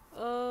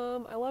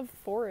 I love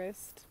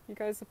Forest. You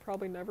guys have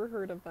probably never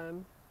heard of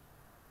them.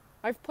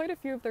 I've played a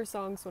few of their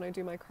songs when I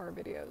do my car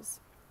videos.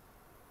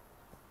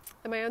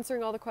 Am I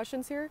answering all the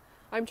questions here?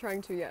 I'm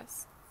trying to,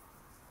 yes.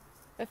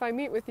 If I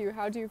meet with you,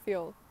 how do you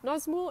feel?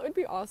 Nazmul, it'd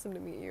be awesome to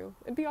meet you.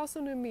 It'd be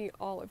awesome to meet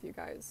all of you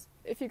guys,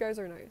 if you guys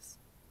are nice.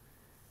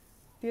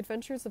 The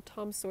Adventures of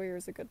Tom Sawyer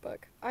is a good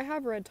book. I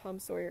have read Tom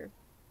Sawyer.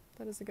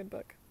 That is a good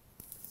book.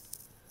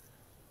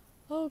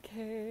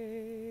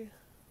 Okay.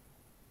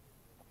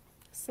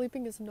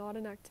 Sleeping is not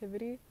an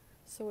activity,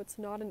 so it's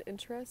not an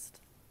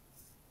interest.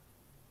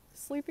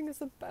 Sleeping is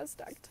the best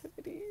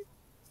activity.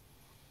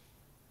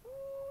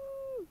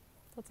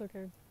 That's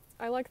okay.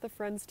 I like the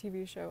Friends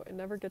TV show. It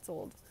never gets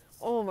old.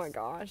 Oh my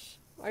gosh.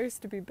 I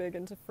used to be big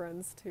into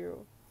Friends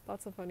too.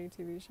 That's a funny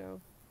TV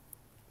show.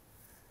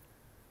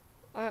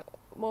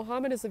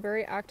 Mohammed is a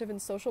very active and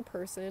social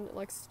person,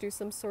 likes to do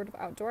some sort of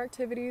outdoor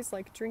activities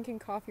like drinking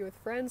coffee with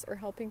friends or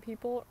helping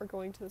people or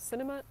going to the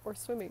cinema or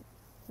swimming.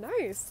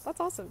 Nice, that's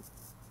awesome.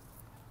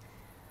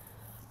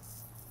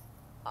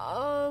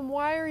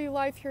 Why are you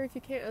live here if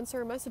you can't answer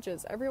our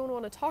messages? Everyone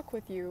want to talk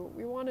with you.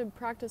 We want to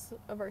practice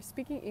of our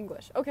speaking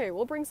English. Okay,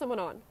 we'll bring someone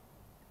on.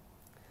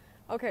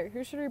 Okay,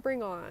 who should we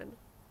bring on?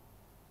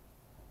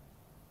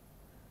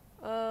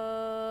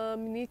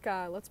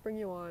 Nika, let's bring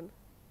you on.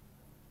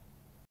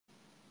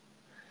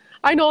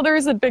 I know there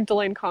is a big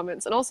delay in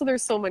comments, and also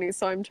there's so many,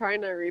 so I'm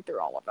trying to read through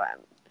all of them.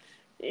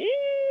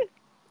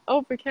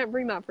 Oh, we can't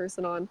bring that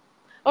person on.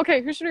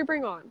 Okay, who should we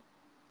bring on?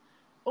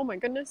 Oh my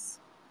goodness.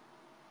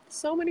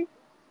 So many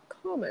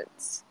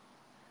comments.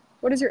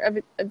 What is your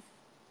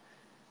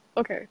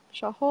okay,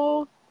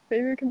 Shaho,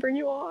 maybe we can bring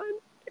you on.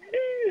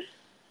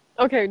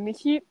 Okay,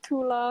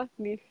 Nihitula,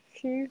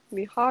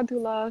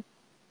 Nihadula.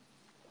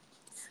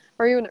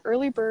 Are you an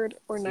early bird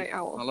or night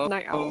owl? Hello.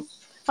 Night owl.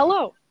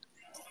 Hello.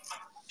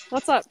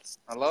 What's up?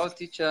 Hello,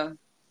 teacher.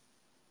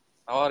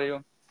 How are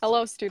you?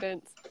 Hello,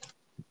 student.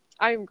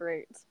 I am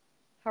great.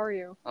 How are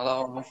you?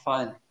 Hello, I'm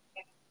fine.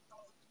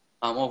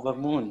 I'm over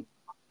moon.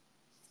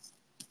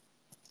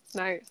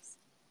 Nice.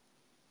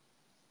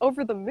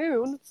 Over the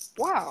moon?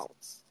 Wow,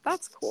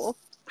 that's cool.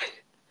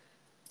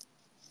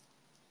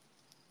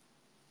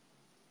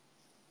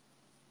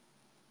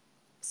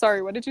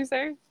 Sorry, what did you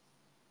say?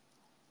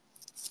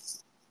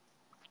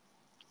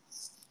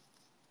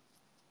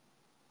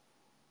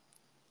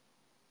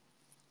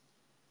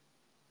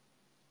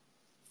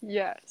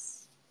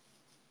 Yes.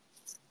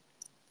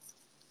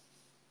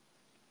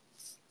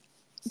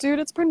 Dude,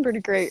 it's been pretty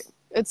great.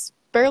 It's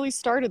barely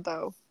started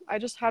though. I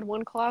just had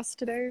one class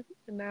today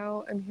and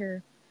now I'm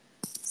here.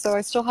 So I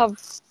still have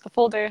the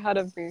full day ahead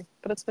of me,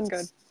 but it's been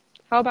good.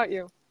 How about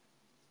you?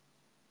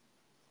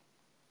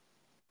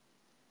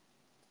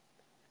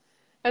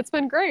 It's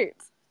been great.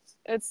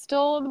 It's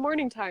still in the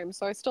morning time,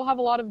 so I still have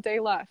a lot of day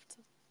left,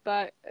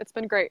 but it's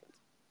been great.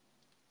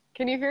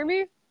 Can you hear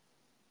me?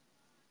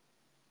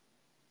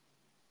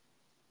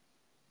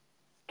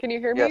 Can you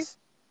hear me? Yes.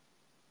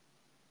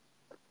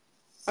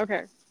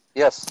 Okay.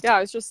 Yes. Yeah,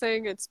 I was just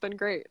saying it's been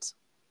great.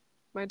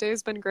 My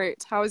day's been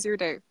great. How was your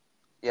day?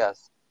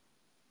 Yes.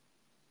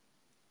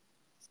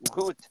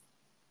 Good.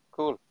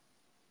 Cool.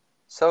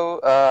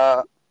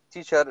 So,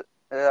 teacher,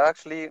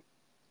 actually,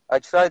 I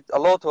tried a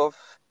lot of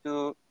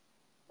to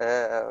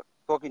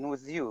talking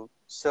with you.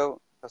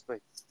 So, just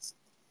wait.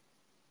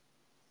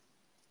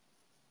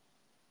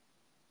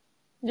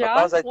 Yeah?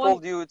 But as I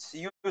told you, it's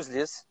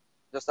useless.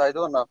 Just I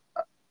don't know.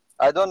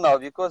 I don't know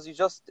because you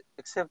just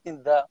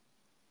accepting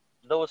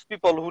those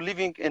people who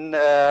living in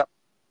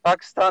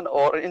Pakistan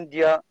or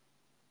India.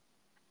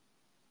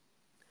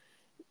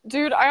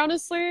 Dude, I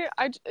honestly,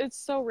 it's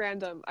so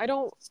random.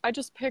 I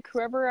just pick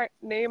whoever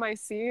name I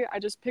see, I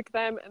just pick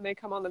them and they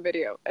come on the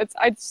video.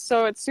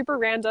 So it's super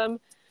random.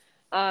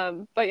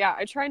 But yeah,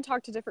 I try and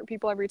talk to different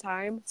people every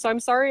time. So I'm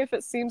sorry if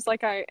it seems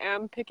like I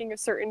am picking a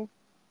certain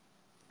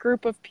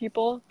group of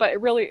people, but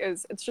it really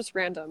is. It's just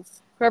random.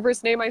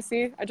 Whoever's name I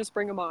see, I just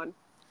bring them on.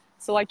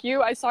 So like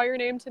you, I saw your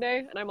name today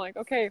and I'm like,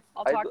 okay,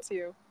 I'll talk to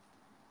you.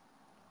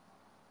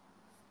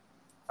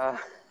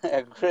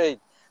 Great,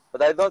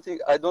 but I don't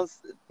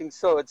think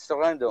so. It's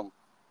random.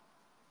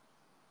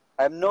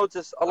 I've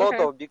noticed a lot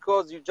Okay. of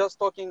because you're just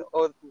talking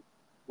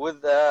with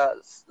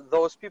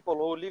those people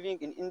who living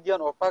in India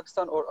or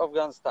Pakistan or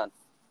Afghanistan.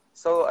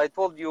 So I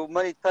told you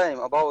many times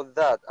about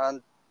that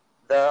and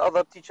the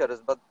other teachers,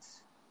 but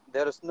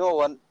there is no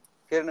one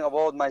caring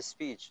about my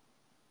speech.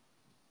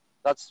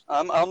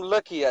 I'm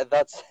lucky at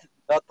that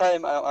that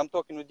time I'm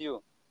talking with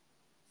you.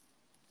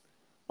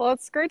 Well,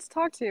 it's great to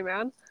talk to you,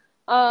 man.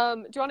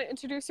 Do you want to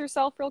introduce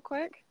yourself real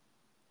quick?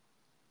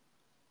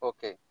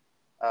 Okay.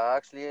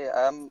 Actually,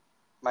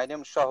 my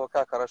name is Shaho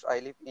Kakarash. I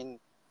live in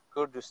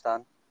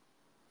Kurdistan,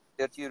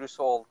 30 years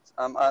old.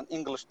 I'm an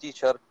English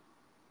teacher.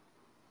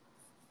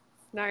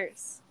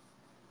 Nice.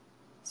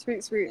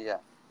 Sweet, sweet. Yeah,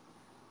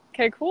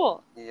 Okay,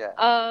 cool. yeah.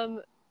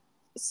 Um,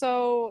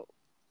 so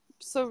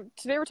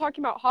today we're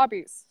talking about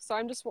hobbies. So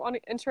I'm just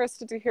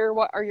interested to hear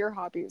what are your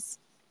hobbies?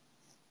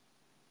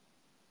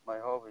 My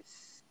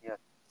hobbies. Yeah.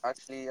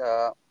 Actually,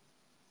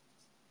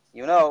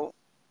 you know,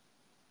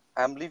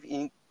 I'm living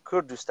in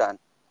Kurdistan.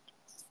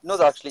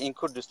 Not actually in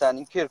Kurdistan,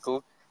 in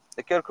Kirkuk.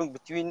 The Kirkuk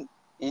between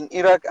in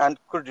Iraq and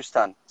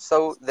Kurdistan.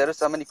 So there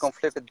is a many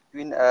conflict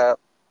between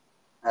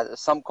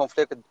some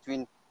conflict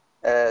between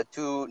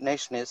two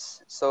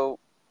nations. So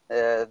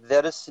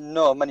there is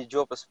no many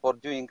jobs for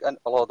doing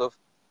a lot of.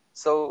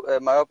 So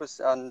my office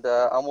and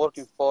I'm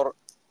working for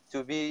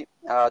to be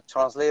a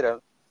translator,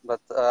 but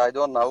I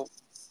don't know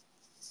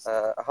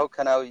how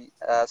can I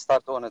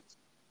start on it.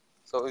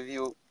 So if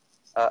you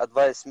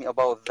advise me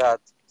about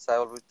that, so I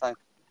will be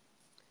thankful.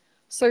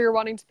 So you're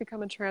wanting to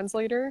become a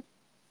translator?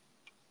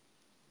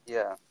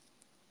 Yeah.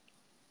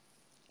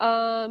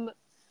 Um,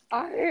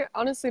 I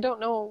honestly don't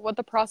know what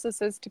the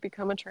process is to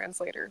become a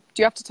translator.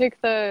 Do you have to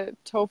take the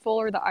TOEFL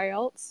or the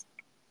IELTS?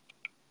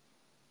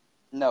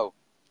 No,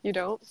 You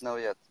don't? no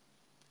yet.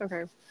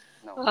 Okay.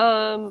 No.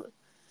 Um,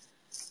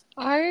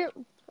 I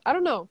I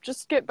don't know.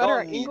 Just get better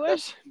Don't at need that.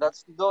 English.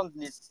 That's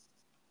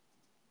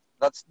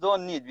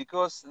don't need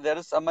because there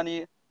is a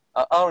many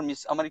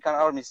armies, American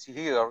armies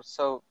here.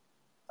 So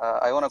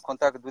I want to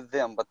contact with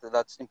them, but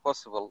that's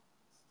impossible.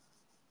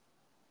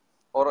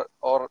 Or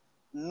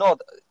not,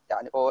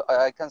 يعني, or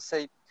I can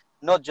say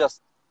not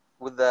just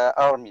with the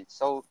army.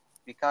 So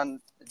we can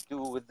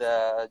do with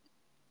the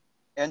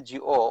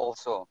NGO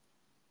also.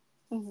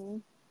 Hmm.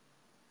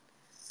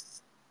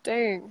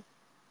 Dang.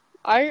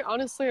 I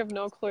honestly have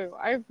no clue.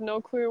 I have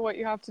no clue what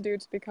you have to do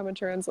to become a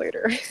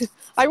translator.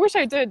 I wish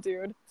I did,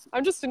 dude.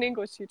 I'm just an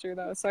English teacher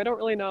though, so I don't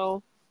really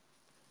know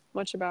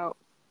much about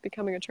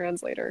becoming a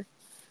translator.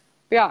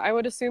 But yeah, I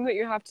would assume that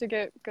you have to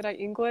get good at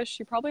English.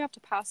 You probably have to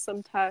pass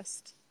some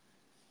test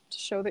to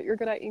show that you're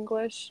good at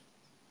English.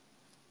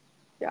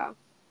 Yeah.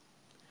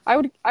 I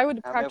would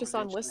I'm practice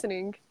on eventually.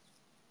 listening.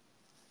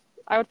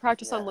 I would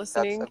practice on Yeah, that's a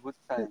listening. good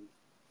time.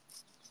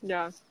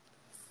 Yeah.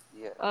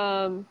 Yeah.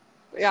 Um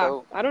yeah,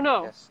 So I don't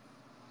know. yes.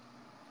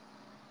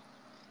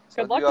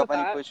 So Good do you luck have with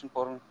any that. question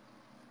for me?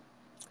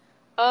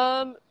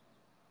 Um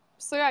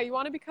so yeah, you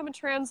want to become a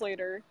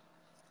translator,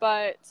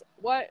 but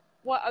what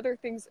other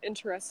things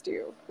interest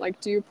you?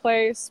 Like do you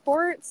play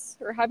sports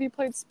or have you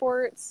played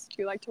sports? Do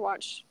you like to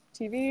watch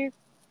TV?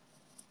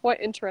 What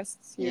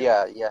interests you?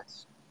 Yeah,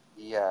 yes.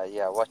 Yeah,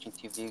 yeah. Watching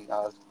TV.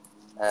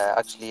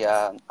 Actually,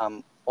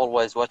 I'm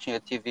always watching a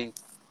TV,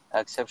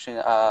 exception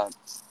uh,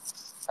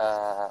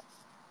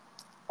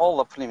 all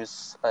the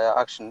films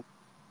action.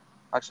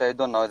 Actually, I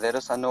don't know. There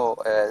is no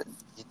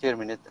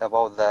determinate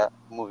about the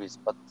movies,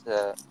 but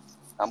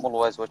I'm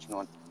always watching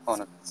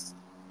on it.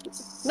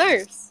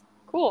 Nice.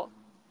 Cool.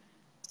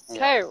 Yeah.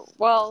 Okay,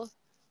 well,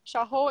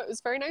 Shaho, it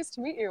was very nice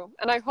to meet you,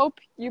 and I hope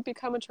you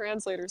become a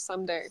translator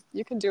someday.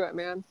 You can do it,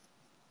 man.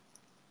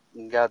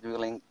 God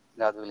willing,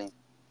 God willing.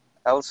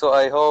 Also,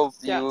 I hope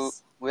you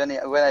Yes. when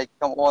I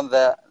come on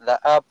the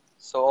app,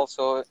 so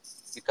also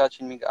you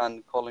catching me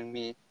and calling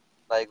me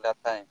like that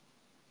time.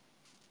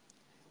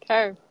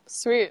 Okay,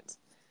 sweet.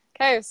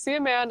 Okay, see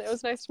you, man. It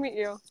was nice to meet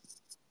you.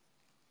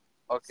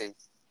 Okay.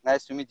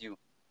 Nice to meet you.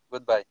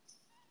 Goodbye.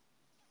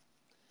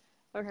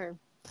 Okay.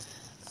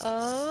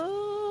 Um.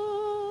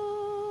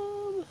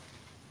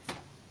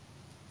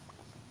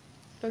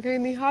 Okay,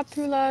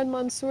 Nihatula and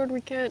Mansoor,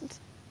 we can't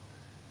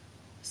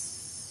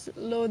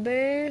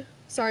Lode.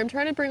 Sorry, I'm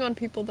trying to bring on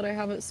people that I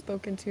haven't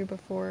spoken to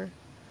before.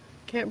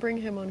 Can't bring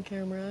him on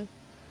camera.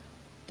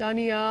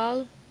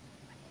 Daniel.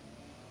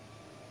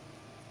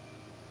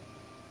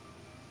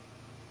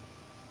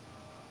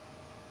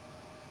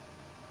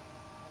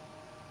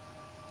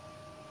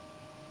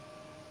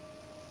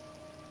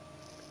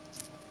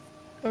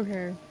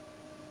 Okay.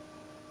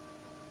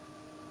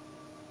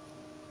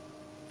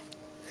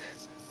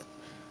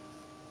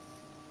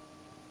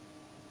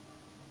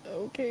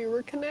 Okay,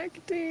 we're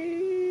connecting.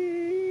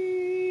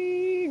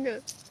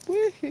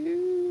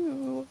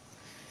 Woohoo.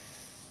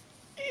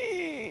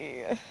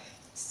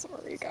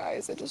 Sorry,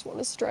 guys. I just want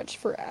to stretch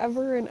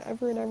forever and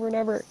ever and ever and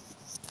ever.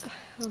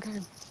 Okay.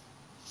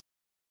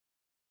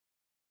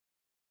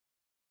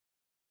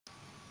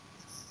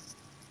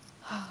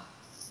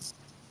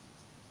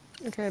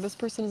 Okay, this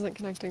person isn't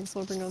connecting, so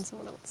I'll bring on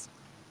someone else.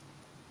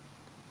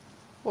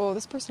 Whoa,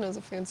 this person has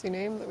a fancy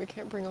name that we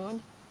can't bring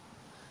on.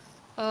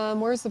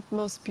 Where's the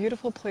most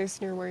beautiful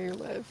place near where you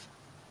live?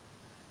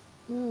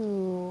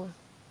 Ooh,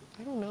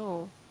 I don't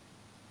know.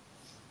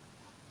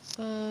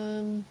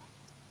 Um,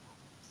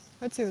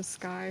 I'd say the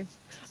sky.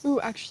 Ooh,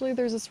 actually,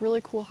 there's this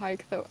really cool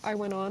hike that I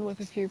went on with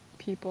a few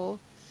people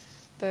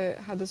that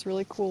had this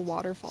really cool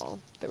waterfall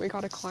that we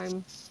got to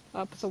climb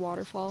up the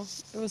waterfall.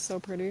 It was so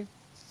pretty.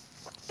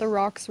 The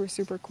rocks were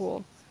super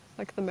cool,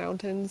 like the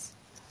mountains.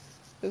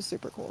 It was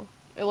super cool.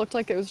 It looked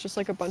like it was just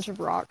like a bunch of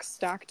rocks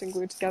stacked and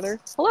glued together.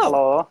 Hello,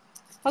 Hello,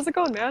 how's it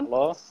going, man?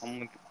 hello.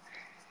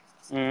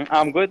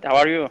 I'm good. How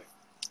are you?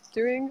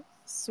 Doing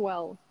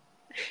swell.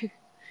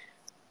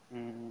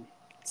 Mm,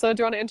 So,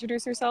 do you want to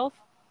introduce yourself?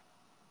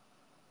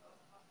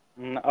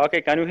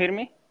 okay, can you hear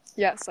me?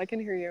 Yes, I can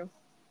hear you.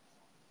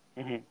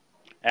 hmm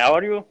How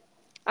are you?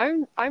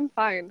 I'm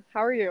fine.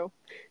 How are you?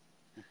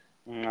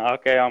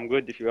 Okay, I'm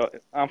good.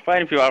 I'm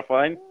fine if you are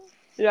fine.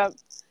 Yeah.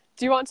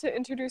 Do you want to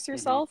introduce hmm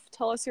yourself?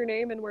 Tell us your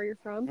name and where you're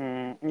from.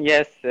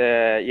 Yes,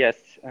 yes.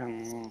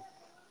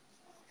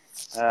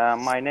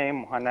 My name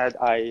Mohamed.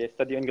 I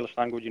study English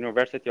language,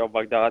 University of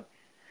Baghdad.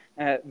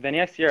 The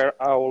next year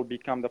I will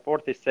become the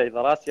fourth say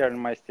the last year in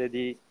my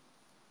study.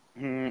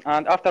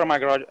 And after my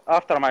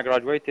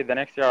graduated, the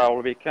next year I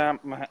will become.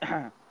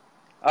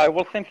 I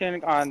was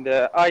thinking and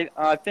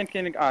I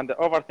thinking and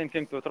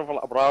overthinking to travel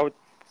abroad,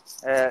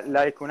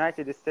 like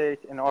United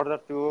States, in order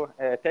to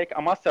take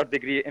a master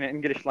degree in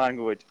English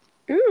language.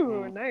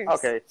 Ooh, nice.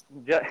 Okay,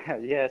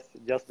 yes,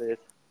 just this.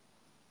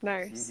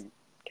 Nice. hmm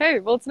Okay,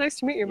 well, it's nice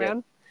to meet you, Yes.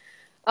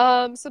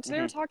 man. So today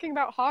we're hmm talking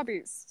about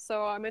hobbies.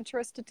 So I'm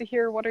interested to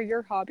hear what are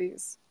your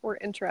hobbies or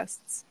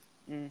interests?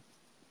 Mm,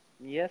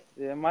 yes,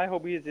 my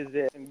hobbies is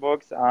reading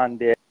books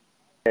and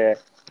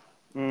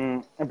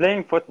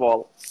playing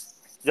football.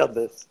 Just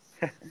this.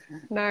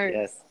 Yes.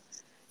 Nice.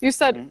 You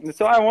said,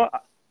 So I want.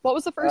 what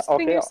was the first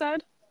thing Okay. you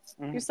said?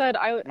 You mhm. said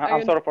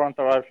I'm sorry for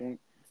interrupting.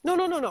 no,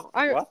 no, no, no.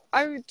 What?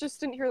 I just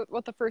didn't hear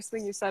what the first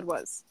thing you said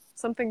was.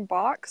 Something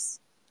box?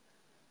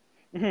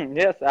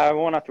 Yes, I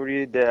wanted to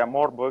read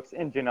more books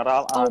in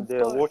general Oh, and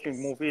watching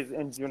books. movies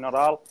in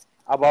general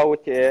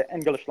about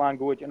English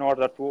language in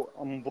order to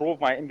improve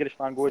my English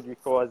language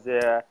because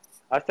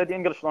I study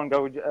English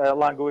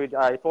language.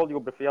 I told you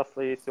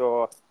previously,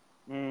 so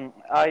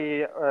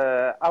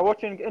I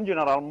watching in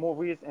general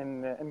movies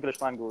in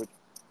English language.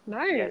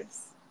 Yes.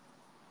 Nice.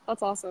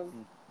 That's awesome.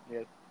 Mm,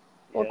 yes.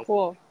 Well, Yes.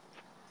 cool.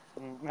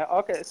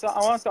 Okay, so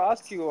I want to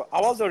ask you,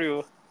 how old are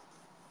you?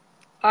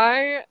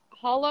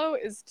 Hollow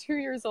is 2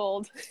 years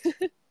old.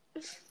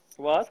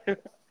 What? I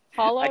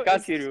Hollow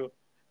can't is hear you.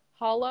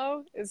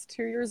 Hollow is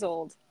 2 years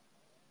old.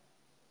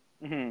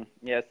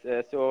 Yes,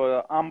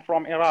 so I'm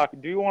from Iraq.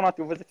 Do you want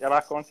to visit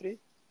Iraq country?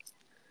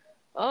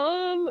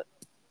 Um,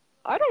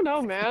 I don't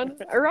know, man.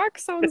 Iraq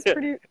sounds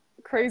pretty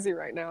crazy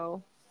right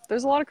now.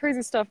 There's a lot of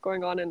crazy stuff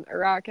going on in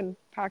Iraq and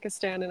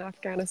Pakistan and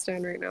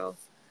Afghanistan right now.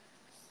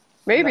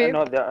 No, Maybe.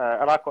 no, the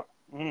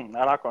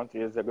Iraq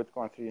country is a good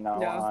country Yeah.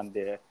 now and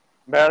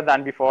better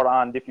than before.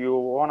 And if you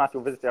want to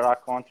visit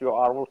Iraq country, you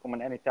are welcome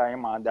in any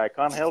time, and I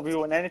can help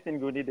you in anything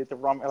you need it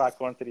from Iraq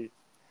country.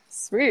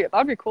 Sweet.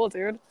 That'd be cool,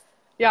 dude.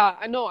 Yeah,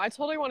 I know. I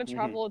totally want to hmm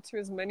travel to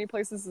as many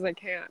places as I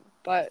can,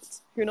 but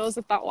who knows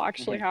if that will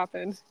actually hmm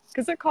happen?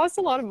 Because it costs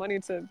a lot of money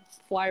to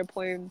fly a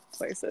plane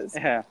places.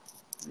 Yeah,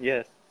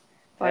 yes.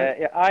 But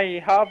Yeah,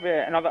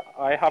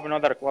 I have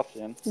another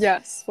question.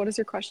 yes, what is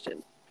your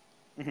question?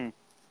 hmm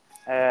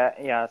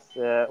yes.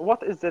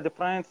 What is the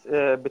difference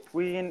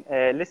between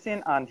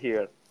listen and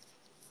hear?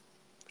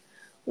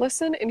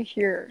 Listen and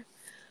hear.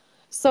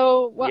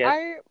 So Yes.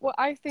 what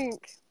I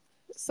think,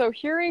 so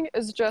hearing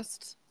is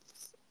just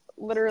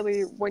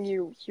literally when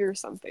you hear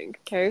something.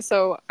 Okay,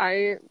 so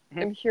I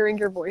hmm am hearing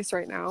your voice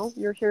right now.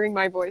 You're hearing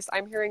my voice.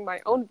 I'm hearing my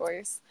own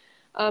voice.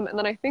 And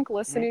then I think hmm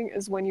listening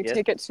is when you Yes.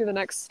 take it to the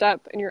next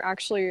step and you're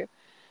actually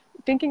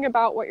thinking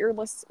about what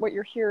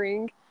you're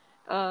hearing,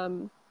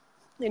 um,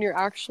 and you're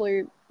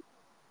actually,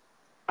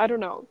 I don't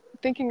know,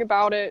 thinking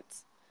about it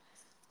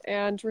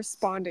and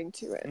responding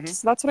to it. hmm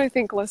So that's what I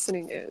think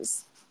listening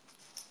is.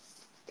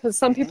 Because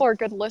some hmm people are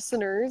good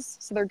listeners,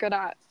 so they're good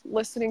at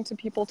listening to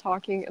people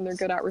talking and they're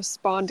good at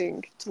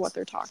responding to what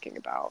they're talking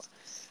about.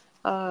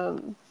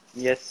 Um,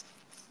 Yes.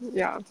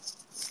 yeah,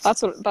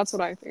 that's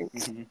what I think.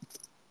 hmm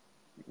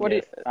What do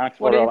you Yes. Thanks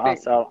what for do you your think?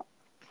 answer.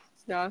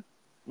 Yeah.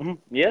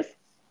 Yes.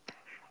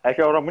 I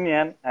your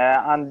opinion.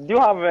 And do you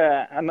have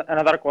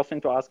another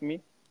question to ask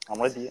me?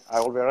 I'm ready. I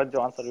will be ready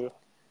to answer you.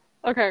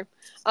 Okay.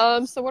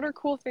 So what are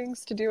cool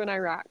things to do in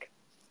Iraq?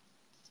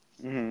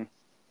 hmm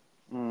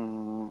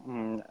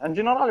In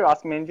general, you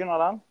ask me in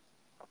general.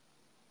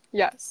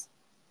 Yes.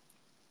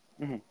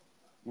 hmm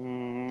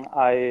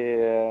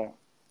I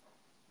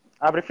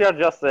prefer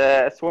just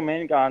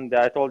swimming, and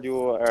I told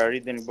you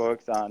reading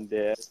books and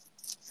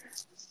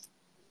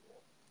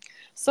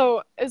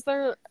So is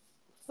there?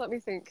 Let me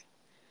think.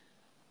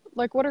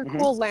 Like, what are mhm.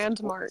 cool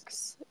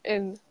landmarks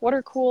in? What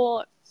are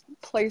cool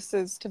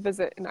places to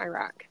visit in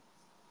Iraq?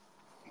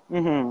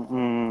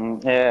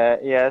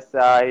 Yes,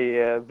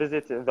 I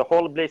visit the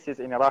whole places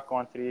in Iraq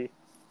country,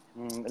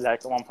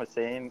 like Imam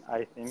Hussein.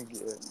 I think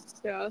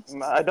Yeah.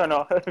 I don't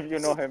know if you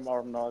know him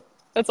or not.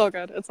 It's all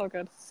good. It's all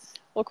good.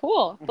 Well,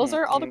 cool. Those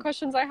are all the Mhm.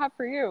 questions I have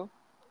for you.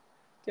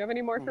 Do you have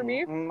any more for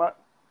me?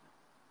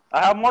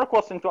 I have more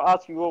questions to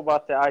ask you,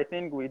 but I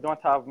think we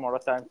don't have more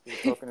time to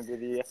talking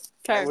with you,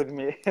 Okay. with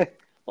me.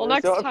 Well,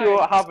 next So if you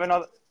time. have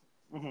another,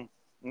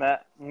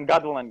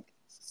 God willing.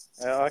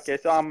 Okay,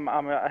 so I'm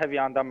heavy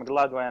and I'm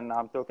glad when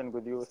I'm talking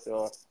with you.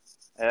 So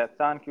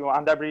thank you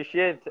and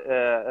appreciate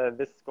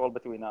this call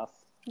between us.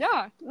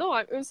 Yeah. No,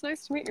 it was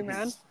nice to meet you,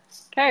 man.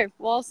 Okay.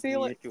 Well, I'll see you.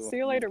 Me too. See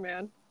you later,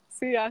 man.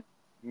 See ya.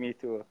 Me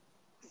too.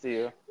 See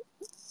you.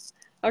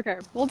 Okay.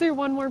 We'll do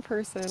one more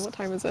person. What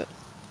time is it?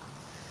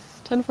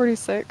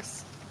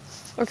 10:46.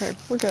 Okay,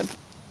 we're good.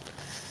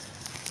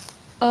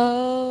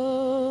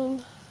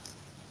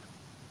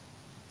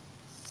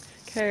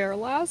 Okay, our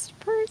last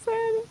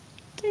person.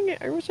 Dang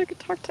it, I wish I could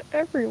talk to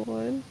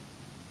everyone.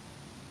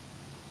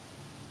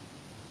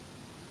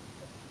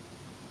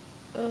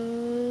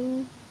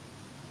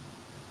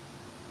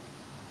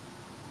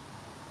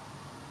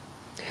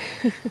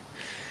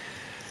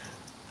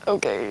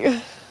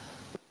 Okay.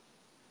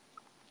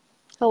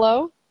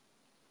 Hello?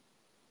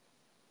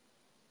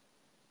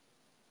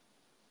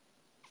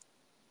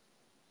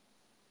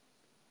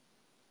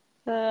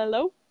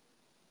 Hello?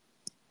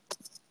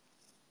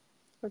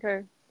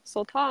 Okay,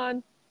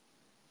 Sultan.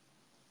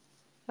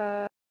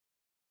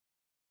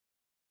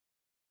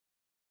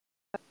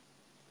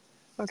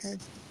 Okay.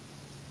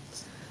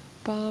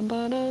 Bum,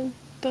 ba-dum,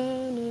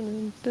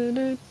 dun, dun,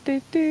 dun,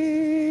 dun,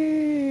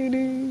 dun,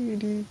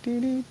 dun,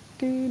 dun,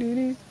 dun,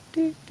 dun,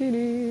 dun,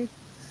 dun.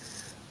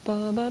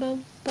 Bum,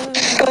 ba-dum, bum.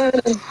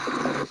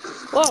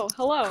 Whoa,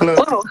 hello. Hello.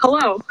 Whoa,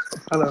 hello.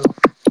 Hello.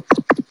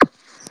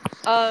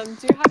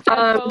 Do you have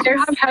headphones? Do you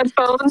have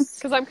headphones?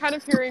 Because I'm kind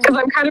of hearing Because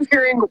I'm kind of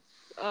hearing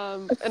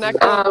an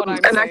echo of what I'm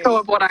an saying. echo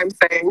of what I'm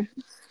saying.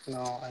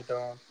 No, I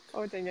don't.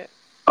 Oh, dang it.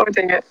 Oh,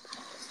 dang it.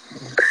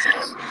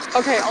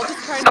 Okay, I'll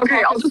just try and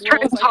Okay, I'll just try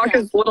and talk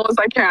as little as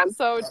I can.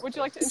 So, would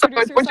you like to So,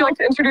 introduce would you like yourself?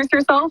 to introduce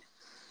yourself?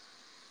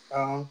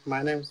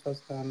 My name is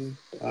Hassan.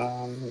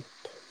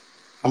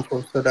 I'm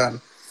from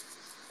Sudan.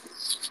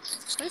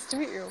 Nice to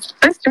meet you.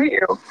 Nice to meet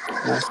you.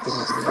 Nice to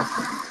meet you.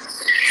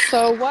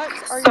 So, what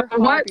are your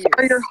hobbies? What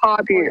are your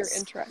hobbies? Or your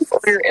interests? Or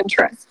your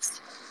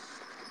interests?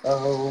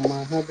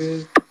 My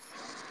hobbies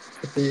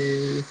to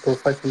be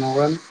professional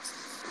run.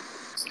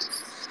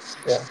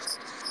 Yeah.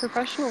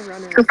 Professional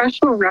runner.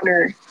 Professional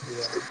runner.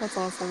 Yeah. That's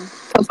awesome.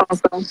 That's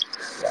awesome.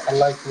 Yeah, I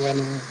like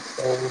running,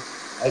 so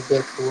I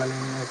go to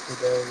running every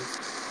day.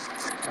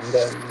 And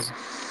then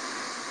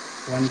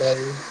one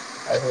day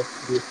I hope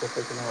to be a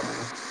professional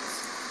runner.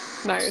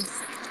 Nice.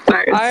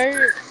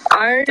 Nice.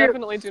 I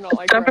definitely do not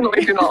like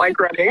definitely running. do not like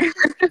running.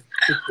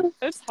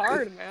 It's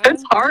hard, man.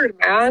 It's hard,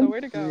 man. So way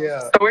to go. Yeah.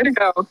 So way to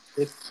go.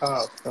 It's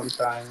tough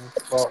sometimes,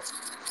 but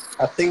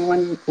I think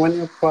when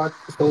you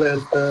practice a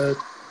little bit,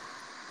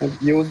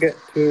 you will get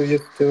too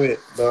used to it.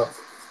 But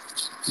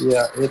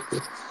yeah, it's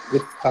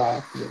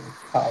tough. Yeah,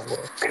 it's hard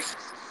work.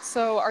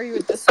 So, are you a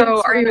distance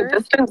So, are runner? you a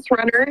distance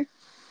runner?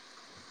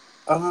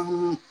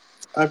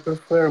 I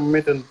prefer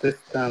middle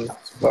distance,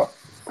 but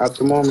at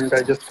the moment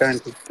I just kind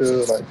of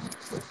do like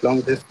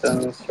long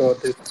distance,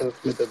 short distance,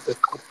 middle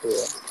distance.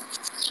 Oh,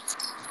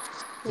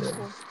 Yeah.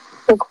 cool.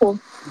 So cool.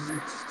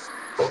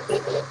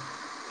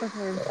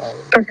 Okay.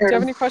 Okay. Do you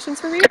have any questions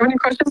for me? Do you have any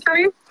questions for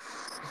me?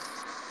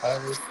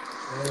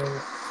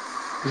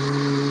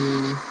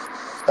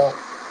 So,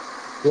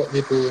 what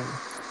you doing?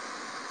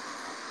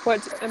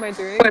 What am I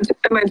doing? What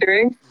am I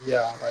doing?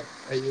 Yeah, like,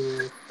 are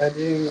you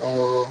studying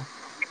or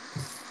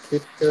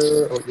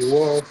teacher or you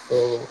work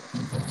or?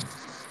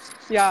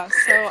 Yeah,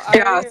 so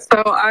I'm at at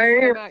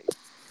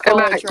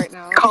college right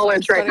now.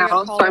 college right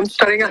now. So I'm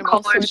studying at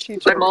college.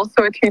 I'm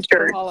also a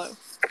teacher for Hollow.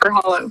 for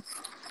Hollow.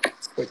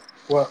 Wait,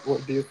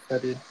 what do you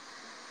study?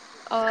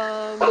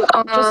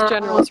 Just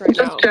generals right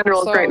now. Just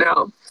generals right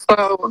now.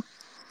 So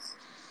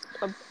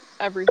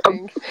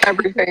everything.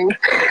 everything.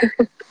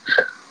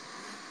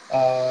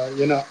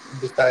 You're not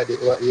decided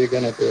what you're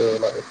gonna do,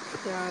 like.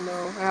 Yeah, no,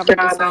 I haven't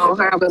decided.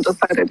 I haven't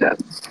decided yet.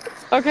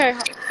 Okay,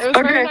 it was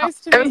very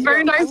nice to meet you. It was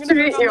very nice to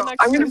meet you.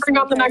 I'm gonna bring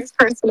on the next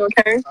person,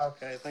 okay?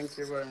 Okay, thank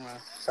you very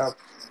much. Ciao.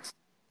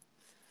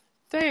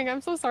 Dang,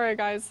 I'm so sorry,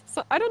 guys.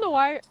 So, I don't know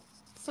why.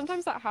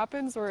 Sometimes that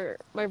happens where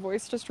my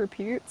voice just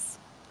repeats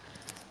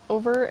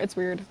over. It's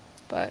weird,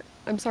 but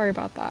I'm sorry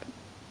about that.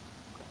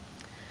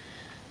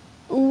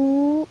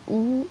 Ooh,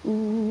 ooh,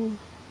 ooh.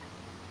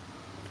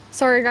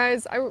 Sorry,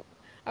 guys. I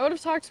would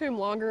have talked to him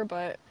longer,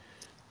 but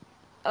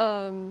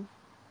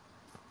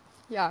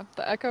yeah,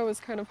 the echo was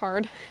kind of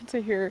hard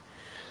to hear.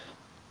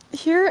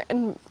 Here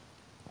in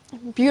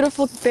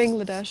beautiful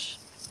Bangladesh,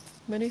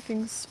 many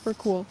things were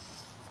cool.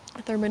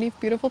 There are many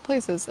beautiful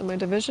places in my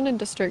division and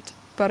district.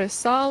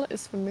 Barisal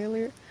is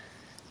familiar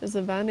as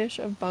the vanish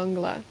of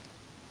Bangla.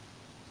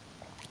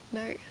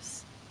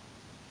 Nice.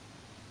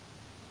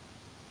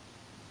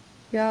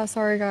 Yeah,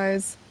 sorry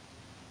guys.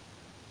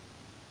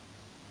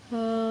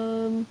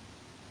 Um,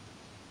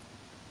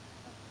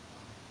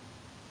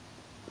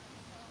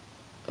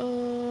 uh,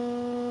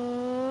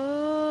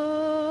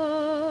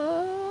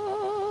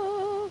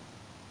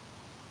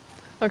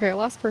 okay,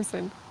 last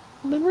person.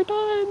 And then we're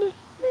done.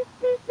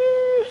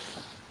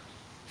 If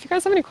you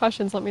guys have any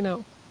questions, let me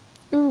know.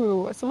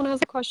 Ooh, someone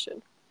has a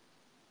question.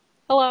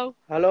 Hello.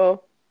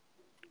 Hello,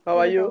 how How's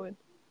are it you? going?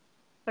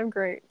 I'm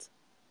great.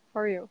 How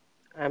are you?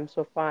 I'm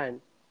so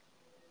fine.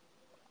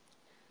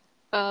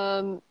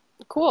 Um,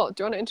 cool.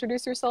 Do you want to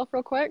introduce yourself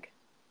real quick?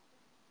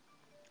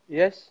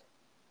 Yes,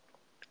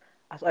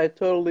 as I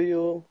told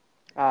you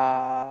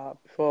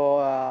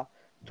before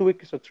 2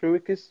 weeks or 3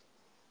 weeks,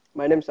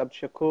 my name is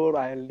Abdushakur.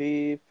 I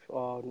live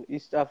on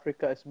East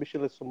Africa,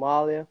 especially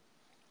Somalia.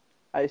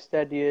 I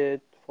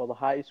studied for the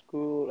high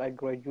school. I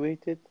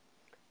graduated.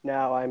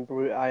 Now I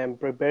am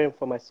preparing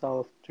for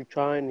myself to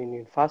join in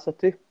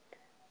university.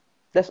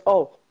 That's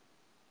all.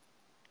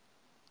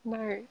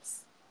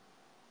 Nice.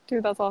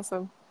 Dude, that's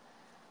awesome.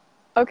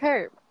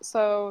 Okay,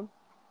 so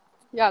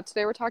yeah,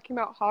 today we're talking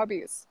about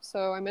hobbies.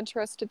 So I'm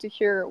interested to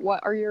hear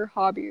what are your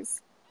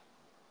hobbies?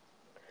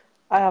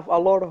 I have a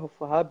lot of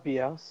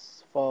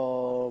hobbies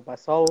for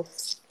myself.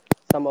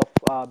 Some of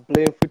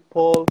playing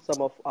football,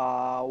 some of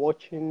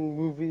watching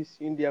movies,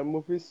 Indian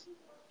movies,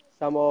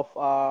 some of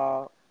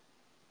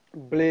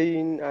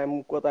playing.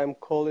 What I'm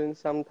calling.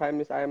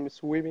 Sometimes I am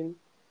swimming.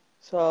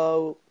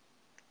 So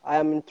I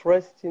am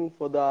interested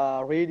for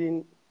the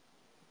reading.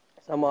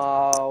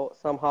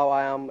 Somehow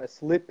I am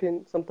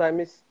sleeping.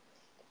 Sometimes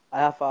I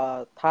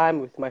have time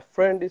with my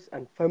friends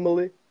and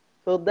family.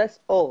 So that's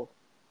all.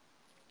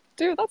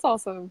 Dude, that's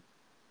awesome.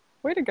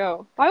 Way to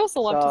go. I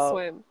also love to So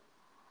swim.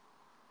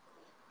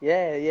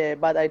 yeah, yeah,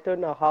 but I don't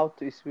know how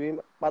to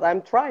swim. But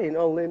I'm trying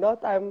only,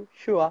 not I'm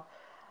sure.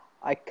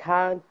 I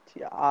can't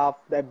have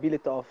the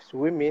ability of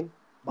swimming,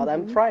 but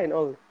I'm Hmm. trying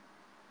only.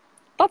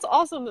 That's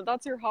awesome that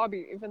that's your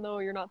hobby, even though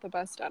you're not the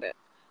best at it.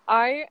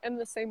 I am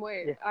the same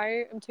way. Yeah,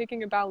 I am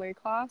taking a ballet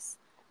class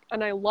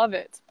and I love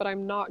it, but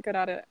I'm not good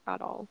at it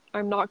at all.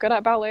 I'm not good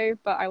at ballet,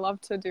 but I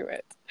love to do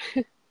it.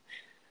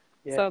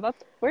 yeah. So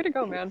that's way to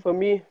go, man. For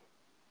me,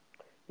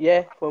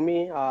 yeah, for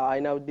me, I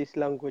know this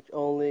language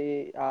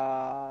only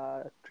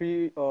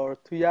 3 or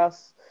 2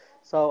 years,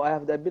 so I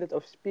have the ability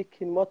of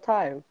speaking more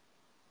time,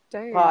 but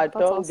Dang, I that's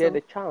don't get awesome.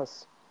 a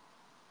chance.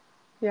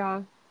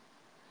 Yeah.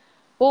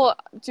 Well,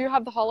 do you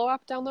have the Hollow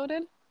app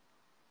downloaded?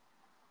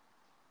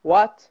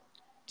 What?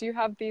 Do you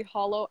have the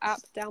Hollow app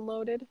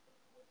downloaded?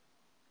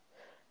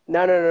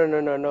 No, no, no,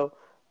 no, no, no.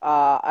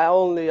 I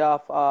only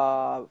have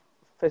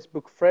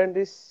Facebook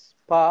friends,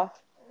 but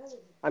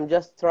I'm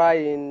just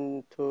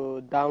trying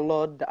to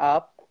download the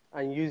app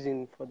and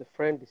using for the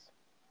friends.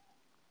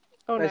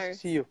 Oh, Nice to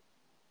see nice. you.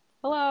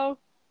 Hello.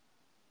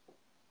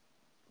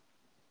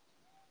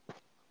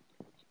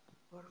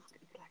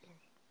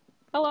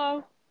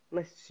 Hello.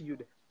 Nice to see you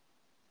there.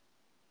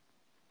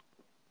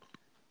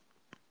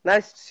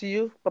 Nice to see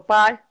you. Bye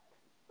bye.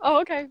 Oh,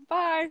 okay.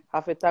 Bye.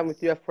 Have a time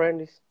with your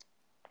friends.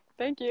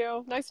 Thank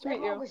you. Nice to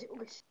meet you.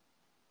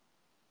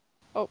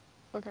 Oh,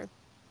 okay.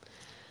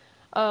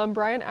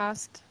 Brian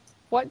asked,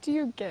 what do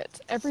you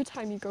get every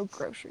time you go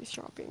grocery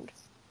shopping?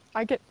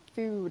 I get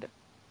food.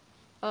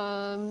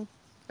 Um,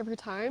 every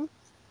time.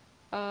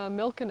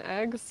 Milk and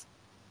eggs,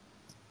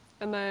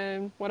 and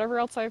then whatever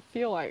else I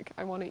feel like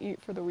I want to eat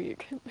for the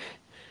week.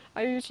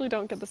 I usually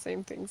don't get the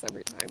same things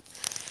every time.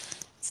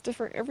 It's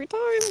different every time.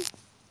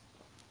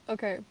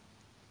 Okay.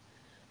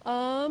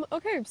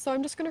 Okay, so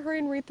I'm just gonna hurry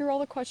and read through all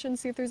the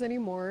questions, see if there's any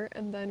more,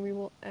 and then we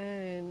will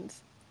end.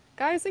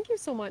 Guys, thank you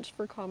so much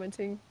for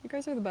commenting. You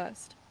guys are the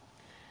best.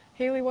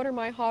 Hailey, what are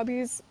my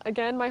hobbies?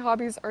 Again, my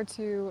hobbies are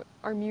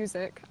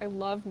music. I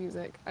love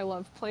music. I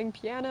love playing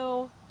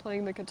piano,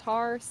 playing the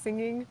guitar,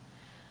 singing,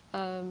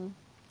 um,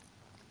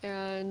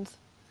 and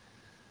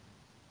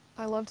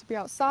I love to be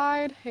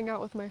outside, hang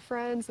out with my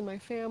friends and my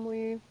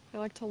family. I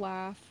like to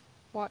laugh,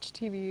 watch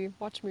TV,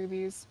 watch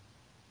movies.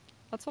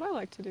 That's what I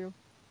like to do.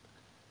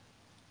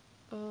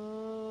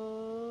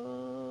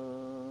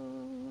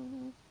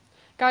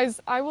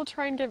 Guys, I will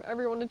try and give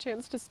everyone a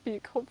chance to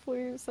speak,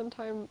 hopefully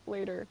sometime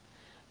later.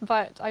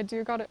 But I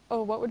do gotta.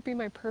 Oh, what would be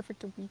my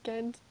perfect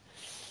weekend?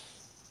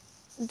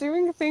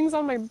 Doing things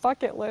on my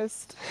bucket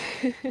list.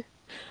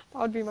 That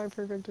would be my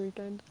perfect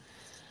weekend.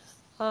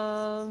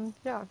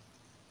 Yeah.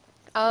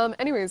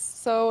 Anyways,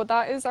 so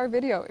that is our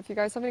video. If you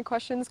guys have any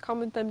questions,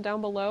 comment them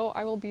down below.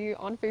 I will be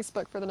on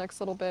Facebook for the next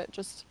little bit,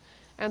 just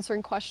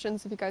answering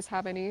questions if you guys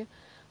have any.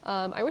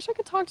 I wish I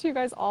could talk to you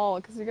guys all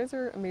because you guys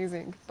are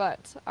amazing,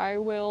 but I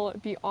will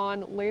be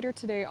on later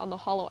today on the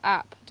Hollow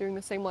app doing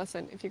the same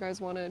lesson if you guys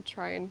want to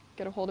try and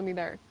get a hold of me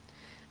there.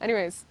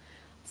 Anyways,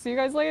 see you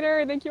guys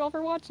later. Thank you all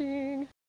for watching.